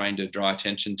nationals are trying to draw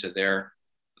attention to their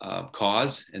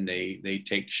cause, and they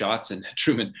take shots. And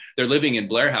Truman, they're living in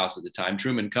Blair House at the time.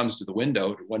 Truman comes to the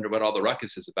window to wonder what all the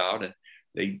ruckus is about, and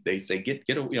they say get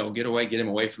away, get him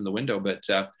away from the window. But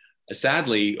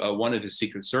sadly, one of his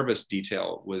Secret Service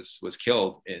detail was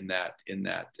killed in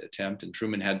that attempt, and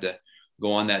Truman had to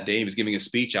go on that day. He was giving a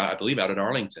speech, I believe, out at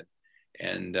Arlington,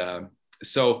 and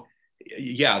so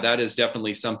yeah, that is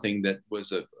definitely something that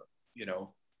was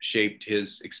shaped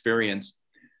his experience.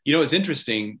 It's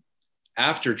interesting.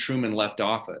 After Truman left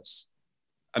office,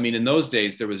 I mean, in those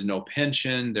days, there was no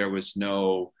pension, there was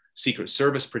no Secret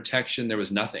Service protection, there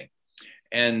was nothing.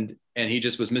 And he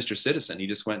just was Mr. Citizen. He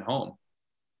just went home.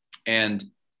 And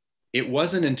it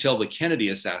wasn't until the Kennedy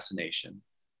assassination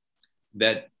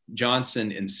that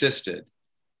Johnson insisted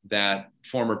that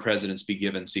former presidents be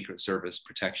given Secret Service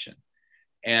protection.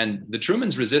 And the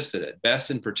Trumans resisted it.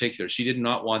 Bess in particular, she did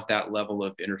not want that level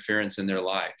of interference in their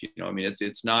life. I mean,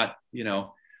 it's not,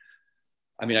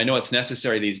 I mean, I know it's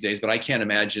necessary these days, but I can't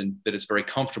imagine that it's very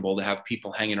comfortable to have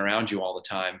people hanging around you all the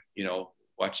time,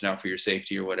 watching out for your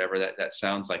safety or whatever. That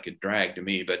sounds like a drag to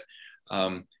me, but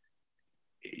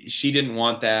she didn't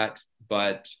want that.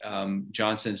 But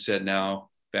Johnson said, "No,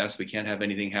 Bess, we can't have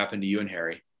anything happen to you and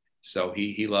Harry." So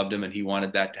he loved him, and he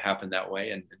wanted that to happen that way,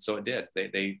 and so it did.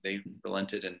 They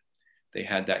relented, and they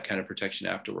had that kind of protection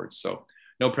afterwards. So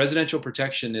no, presidential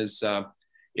protection is a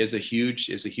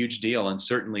huge deal, and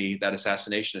certainly that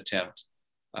assassination attempt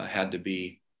had to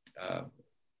be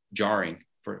jarring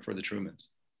for the Trumans.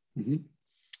 Mm-hmm.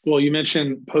 Well, you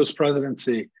mentioned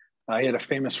post-presidency. He had a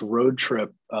famous road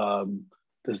trip.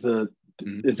 Is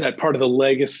that part of the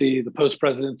legacy, the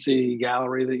post-presidency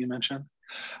gallery that you mentioned?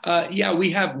 Yeah,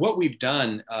 what we've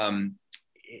done,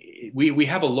 we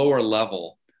have a lower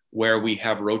level where we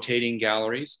have rotating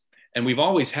galleries, and we've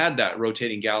always had that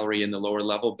rotating gallery in the lower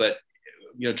level. But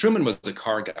Truman was a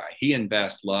car guy. He and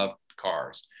Bess loved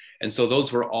cars, and so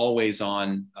those were always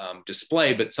on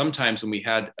display. But sometimes when we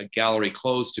had a gallery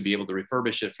closed to be able to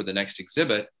refurbish it for the next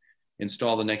exhibit,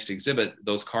 install the next exhibit,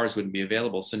 those cars wouldn't be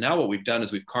available. So now what we've done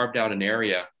is we've carved out an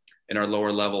area in our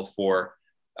lower level for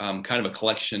kind of a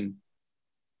collection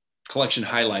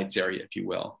highlights area, if you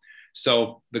will.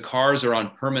 So the cars are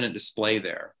on permanent display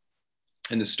there.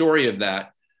 And the story of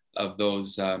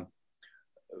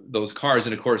those cars,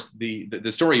 and of course, the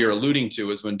story you're alluding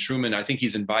to is when Truman, I think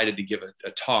he's invited to give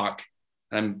a talk.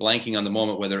 And I'm blanking on the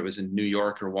moment whether it was in New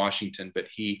York or Washington, but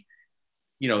he's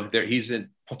a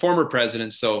former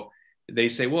president. So they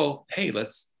say, well, hey,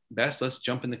 let's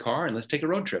jump in the car and let's take a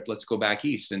road trip. Let's go back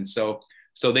east. And so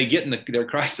they get in their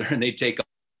Chrysler and they take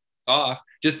off,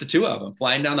 just the two of them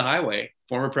flying down the highway,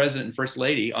 former president and first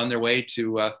lady, on their way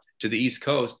to the East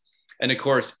Coast. And of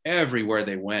course, everywhere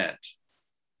they went,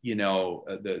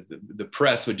 the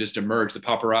press would just emerge, the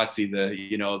paparazzi,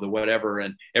 the whatever,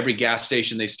 and every gas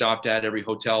station they stopped at, every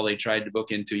hotel they tried to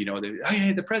book into,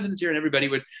 hey, the president's here, and everybody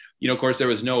would, of course, there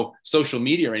was no social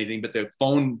media or anything, but the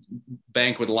phone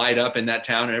bank would light up in that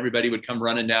town, and everybody would come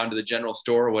running down to the general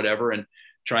store or whatever and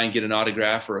try and get an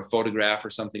autograph or a photograph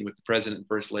or something with the president and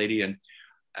first lady. And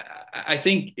I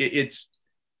think it's,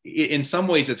 in some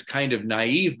ways, it's kind of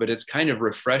naive, but it's kind of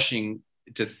refreshing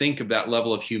to think of that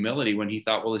level of humility when he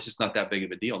thought, well, it's just not that big of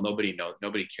a deal. Nobody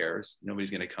cares. Nobody's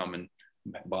going to come and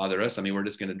bother us. I mean, we're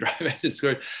just going to drive at this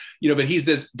square, but he's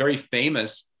this very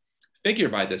famous figure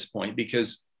by this point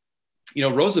because,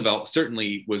 Roosevelt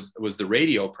certainly was the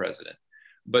radio president,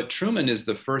 but Truman is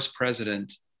the first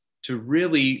president to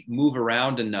really move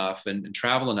around enough and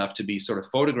travel enough to be sort of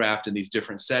photographed in these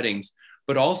different settings,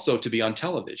 but also to be on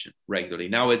television regularly.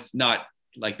 Now, it's not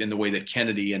like in the way that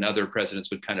Kennedy and other presidents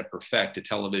would kind of perfect a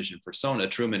television persona.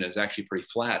 Truman is actually pretty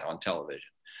flat on television,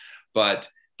 but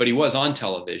he was on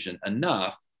television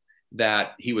enough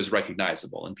that he was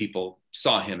recognizable and people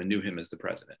saw him and knew him as the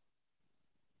president.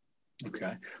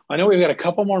 Okay. I know we've got a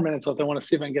couple more minutes left. I want to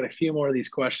see if I can get a few more of these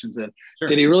questions in. Sure.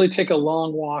 Did he really take a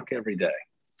long walk every day?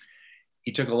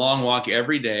 He took a long walk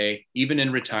every day, even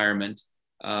in retirement.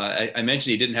 I mentioned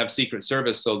he didn't have Secret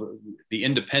Service, so the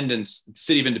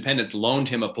City of Independence loaned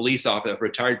him a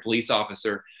retired police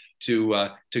officer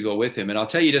to go with him. And I'll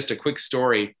tell you just a quick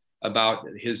story about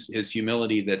his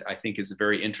humility that I think is a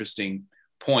very interesting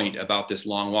point about this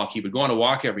long walk. He would go on a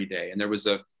walk every day, and there was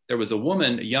a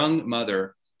woman, a young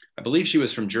mother. I believe she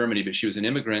was from Germany, but she was an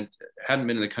immigrant, hadn't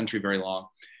been in the country very long,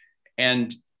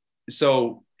 and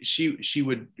so she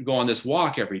would go on this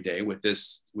walk every day with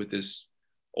this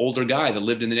older guy that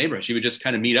lived in the neighborhood. She would just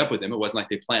kind of meet up with him. It wasn't like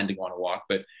they planned to go on a walk,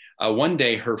 but one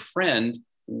day her friend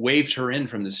waved her in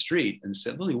from the street and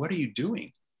said, "Lily, what are you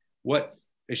doing?" What?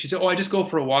 And she said, "Oh, I just go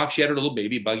for a walk." She had her little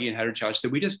baby Buggy and had her child. She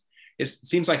said, it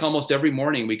seems like almost every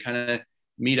morning we kind of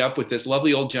meet up with this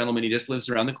lovely old gentleman. He just lives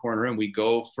around the corner and we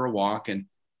go for a walk. And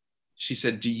she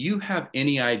said, "Do you have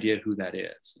any idea who that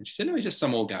is?" And she said, "No, he's just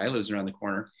some old guy who lives around the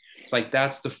corner." It's like,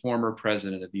 that's the former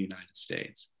president of the United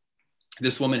States.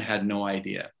 This woman had no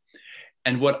idea.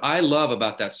 And what I love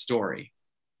about that story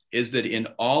is that in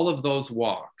all of those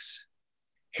walks,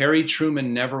 Harry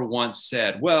Truman never once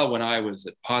said, "Well, when I was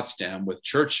at Potsdam with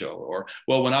Churchill," or,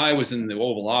 "Well, when I was in the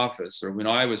Oval Office," or, "When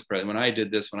I was president, when I did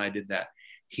this, when I did that."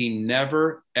 He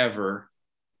never, ever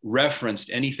referenced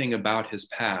anything about his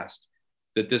past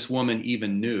that this woman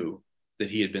even knew that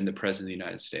he had been the president of the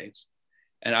United States.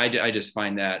 And I just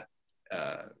find that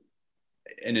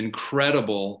an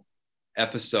incredible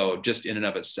episode just in and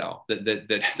of itself, that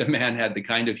the man had the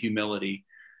kind of humility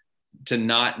to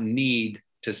not need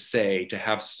to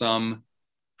have some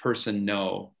person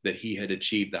know that he had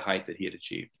achieved the height that he had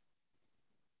achieved.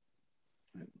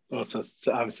 Well, so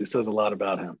obviously says a lot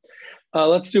about him.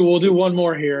 We'll do one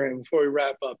more here and before we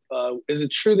wrap up. Is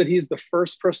it true that he's the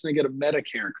first person to get a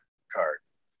Medicare card?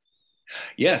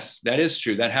 Yes, that is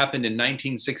true. That happened in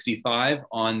 1965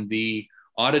 on the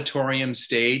auditorium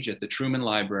stage at the Truman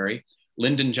Library.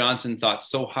 Lyndon Johnson thought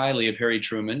so highly of Harry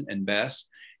Truman and Bess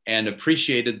and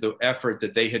appreciated the effort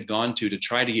that they had gone to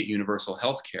try to get universal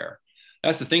health care.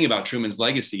 That's the thing about Truman's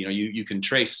legacy. You can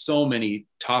trace so many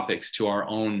topics to our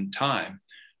own time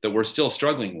that we're still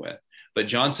struggling with. But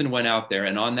Johnson went out there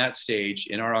and on that stage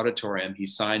in our auditorium, he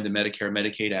signed the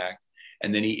Medicare-Medicaid Act,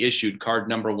 and then he issued card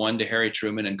number 1 to Harry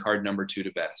Truman and card number 2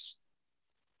 to Bess.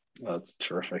 Oh, that's a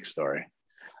terrific story.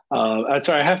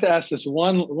 Sorry, I have to ask this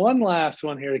one last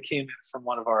one here that came in from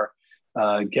one of our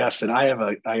guests, and I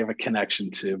have a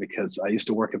connection to because I used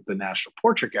to work at the National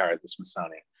Portrait Gallery at the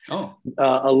Smithsonian. Oh.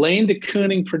 Elaine de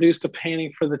Kooning produced a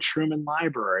painting for the Truman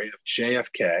Library of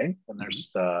JFK, and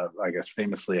there's, I guess,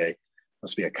 famously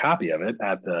must be a copy of it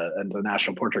at the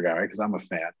National Portrait Gallery because I'm a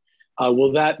fan.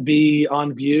 Will that be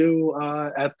on view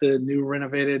at the new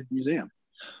renovated museum?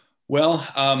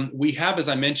 Well, we have, as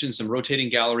I mentioned, some rotating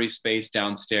gallery space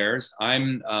downstairs.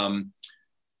 I'm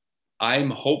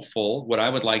hopeful. What I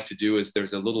would like to do is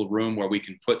there's a little room where we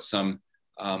can put some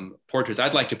portraits.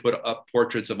 I'd like to put up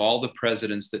portraits of all the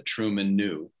presidents that Truman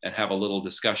knew and have a little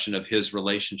discussion of his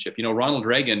relationship. Ronald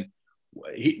Reagan,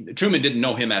 Truman didn't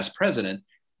know him as president,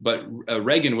 but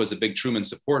Reagan was a big Truman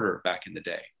supporter back in the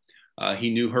day.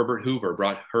 He knew Herbert Hoover,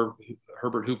 brought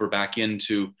Herbert Hoover back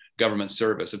into government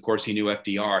service. Of course, he knew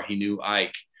FDR, he knew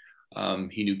Ike,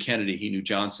 he knew Kennedy, he knew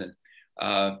Johnson.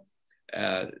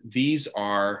 These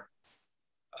are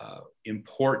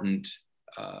important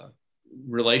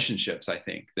relationships, I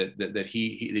think, that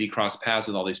he crossed paths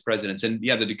with all these presidents. And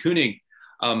yeah, the de Kooning,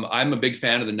 I'm a big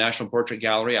fan of the National Portrait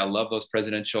Gallery. I love those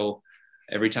presidential.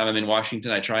 Every time I'm in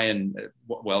Washington, I try and,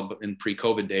 well, in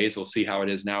pre-COVID days, we'll see how it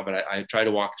is now, but I try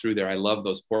to walk through there. I love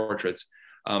those portraits.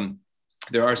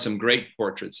 There are some great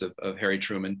portraits of Harry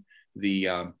Truman.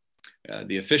 The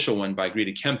official one by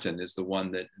Greta Kempton is the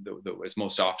one that was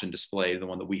most often displayed, the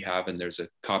one that we have, and there's a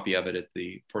copy of it at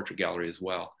the Portrait Gallery as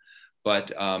well. But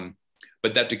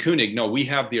that de Kooning, no, we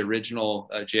have the original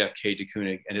JFK de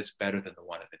Kooning, and it's better than the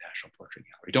one at the National Portrait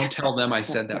Gallery. Don't tell them I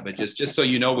said that, but just so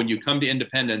you know, when you come to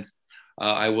Independence,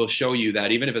 I will show you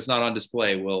that. Even if it's not on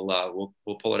display, we'll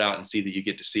pull it out and see that you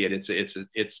get to see it.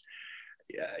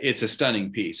 It's a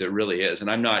stunning piece. It really is. And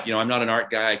I'm not an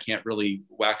art guy. I can't really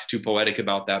wax too poetic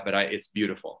about that, but it's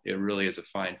beautiful. It really is a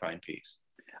fine, fine piece.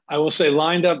 I will say,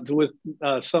 lined up with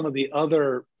some of the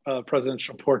other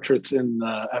presidential portraits at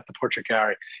the Portrait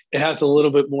Gallery, it has a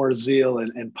little bit more zeal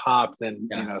and pop than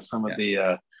some of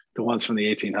the ones from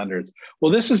the 1800s.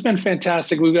 Well, this has been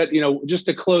fantastic. We've got, just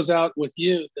to close out with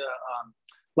you,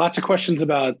 lots of questions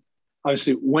about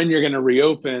obviously when you're going to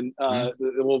reopen.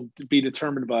 It will be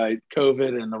determined by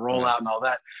COVID and the rollout and all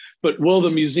that. But will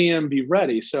the museum be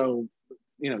ready? So,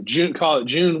 call it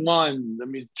June 1,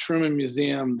 the Truman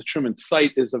Museum, the Truman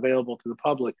site is available to the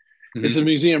public. Is the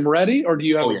museum ready, or do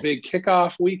you have a big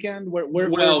kickoff weekend? We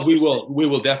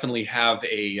will definitely have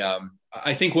a.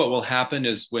 I think what will happen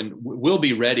is when we'll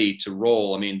be ready to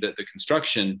roll. I mean, the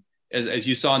construction, as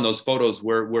you saw in those photos,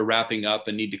 we're wrapping up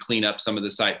and need to clean up some of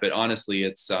the site. But honestly,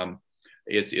 it's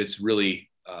really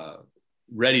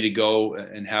ready to go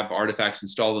and have artifacts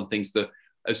installed and things.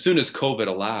 As soon as COVID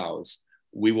allows,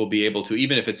 we will be able to,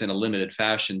 even if it's in a limited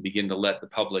fashion, begin to let the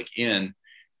public in.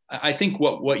 I think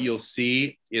what you'll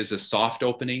see is a soft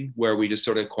opening where we just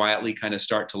sort of quietly kind of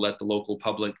start to let the local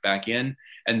public back in.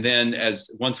 And then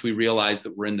once we realize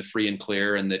that we're in the free and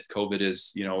clear and that COVID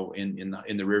is,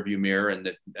 in the rearview mirror and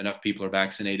that enough people are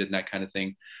vaccinated and that kind of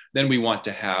thing, then we want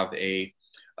to have a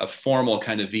formal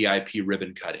kind of VIP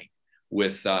ribbon cutting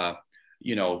with,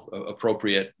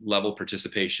 appropriate level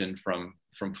participation from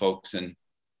folks. And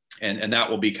that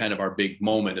will be kind of our big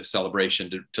moment of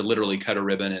celebration to literally cut a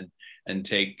ribbon and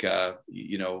take,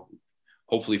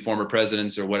 hopefully former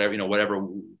presidents or whatever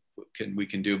we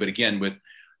can do. But again,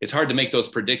 it's hard to make those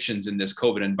predictions in this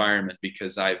COVID environment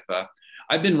because I've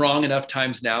been wrong enough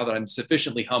times now that I'm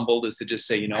sufficiently humbled as to just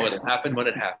say, it'll happen when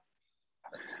it happens.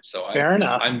 So Fair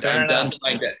enough. I'm done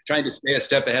trying to stay a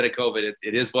step ahead of COVID.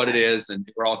 It is what it is, and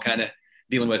we're all kind of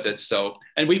dealing with it. So,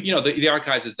 and the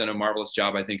archives has done a marvelous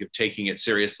job, I think, of taking it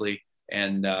seriously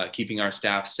and keeping our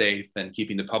staff safe and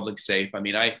keeping the public safe. I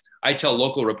mean, I tell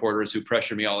local reporters who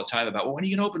pressure me all the time about, well, when are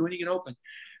you going to open? When are you going to open?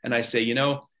 And I say,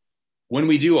 when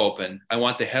we do open, I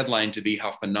want the headline to be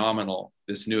how phenomenal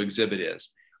this new exhibit is.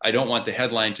 I don't want the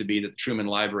headline to be that the Truman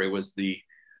Library was the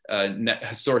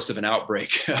a source of an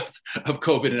outbreak of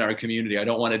COVID in our community. I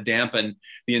don't want to dampen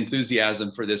the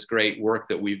enthusiasm for this great work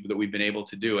that we've been able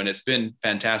to do. And it's been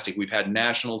fantastic. We've had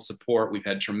national support. We've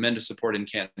had tremendous support in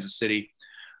Kansas City.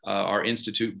 Our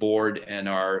Institute board and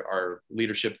our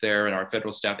leadership there and our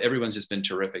federal staff, everyone's just been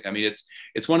terrific. I mean,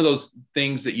 it's one of those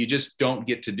things that you just don't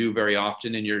get to do very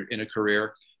often in a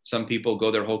career. Some people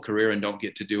go their whole career and don't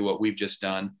get to do what we've just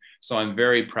done. So I'm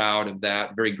very proud of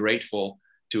that, very grateful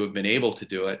to have been able to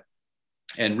do it,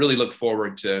 and really look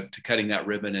forward to cutting that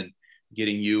ribbon and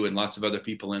getting you and lots of other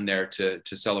people in there to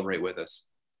celebrate with us.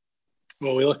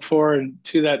 Well, we look forward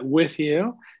to that with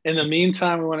you. In the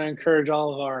meantime, we want to encourage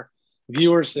all of our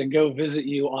viewers to go visit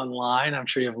you online. I'm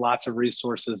sure you have lots of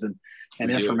resources and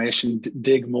information to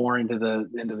dig more into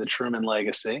the Truman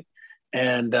legacy.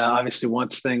 And obviously,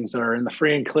 once things are in the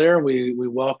free and clear, we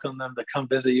welcome them to come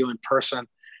visit you in person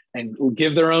and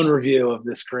give their own review of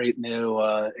this great new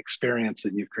experience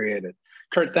that you've created.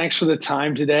 Kurt, thanks for the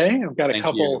time today. I've got a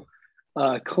couple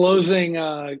closing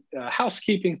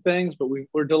housekeeping things, but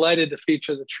we're delighted to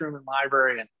feature the Truman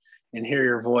Library and hear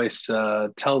your voice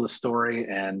tell the story.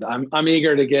 And I'm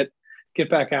eager to get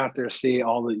back out there, see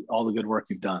all the good work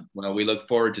you've done. Well, we look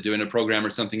forward to doing a program or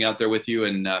something out there with you,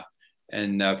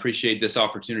 and appreciate this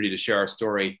opportunity to share our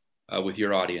story with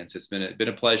your audience. It's been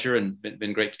a pleasure and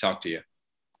been great to talk to you.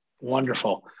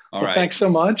 Wonderful. All right. Thanks so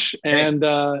much. And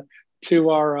to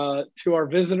our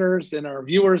visitors and our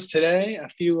viewers today, a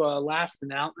few last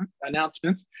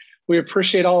announcements. We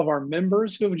appreciate all of our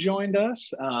members who have joined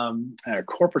us, our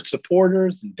corporate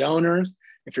supporters and donors.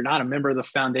 If you're not a member of the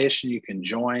foundation, you can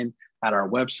join at our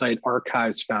website,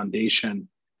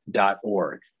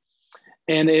 archivesfoundation.org.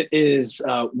 And it is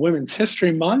Women's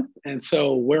History Month. And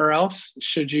so where else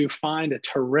should you find a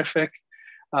terrific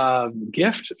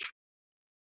gift?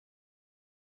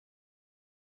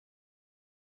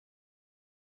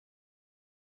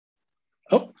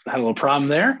 Oh, had a little problem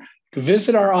there.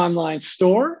 Visit our online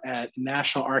store at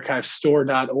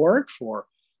nationalarchivestore.org for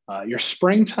your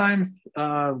springtime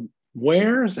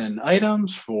wares and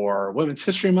items for Women's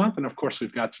History Month. And of course,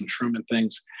 we've got some Truman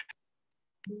things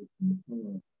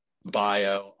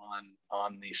bio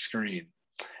on the screen.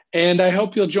 And I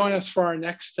hope you'll join us for our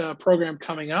next program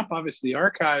coming up. Obviously, the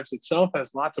archives itself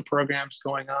has lots of programs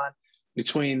going on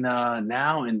between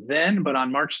now and then. But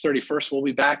on March 31st, we'll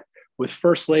be back with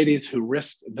First Ladies who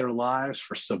risked their lives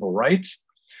for civil rights.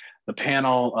 The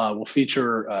panel will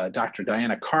feature Dr.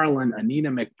 Diana Carlin, Anita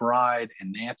McBride,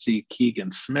 and Nancy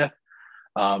Keegan-Smith.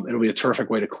 It'll be a terrific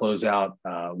way to close out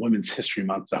Women's History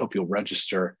Month. So I hope you'll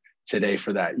register today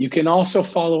for that. You can also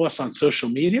follow us on social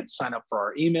media, sign up for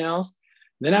our emails.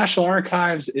 The National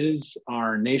Archives is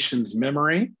our nation's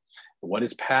memory. What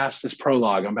is past is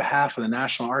prologue. On behalf of the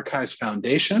National Archives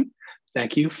Foundation,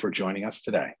 thank you for joining us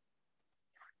today.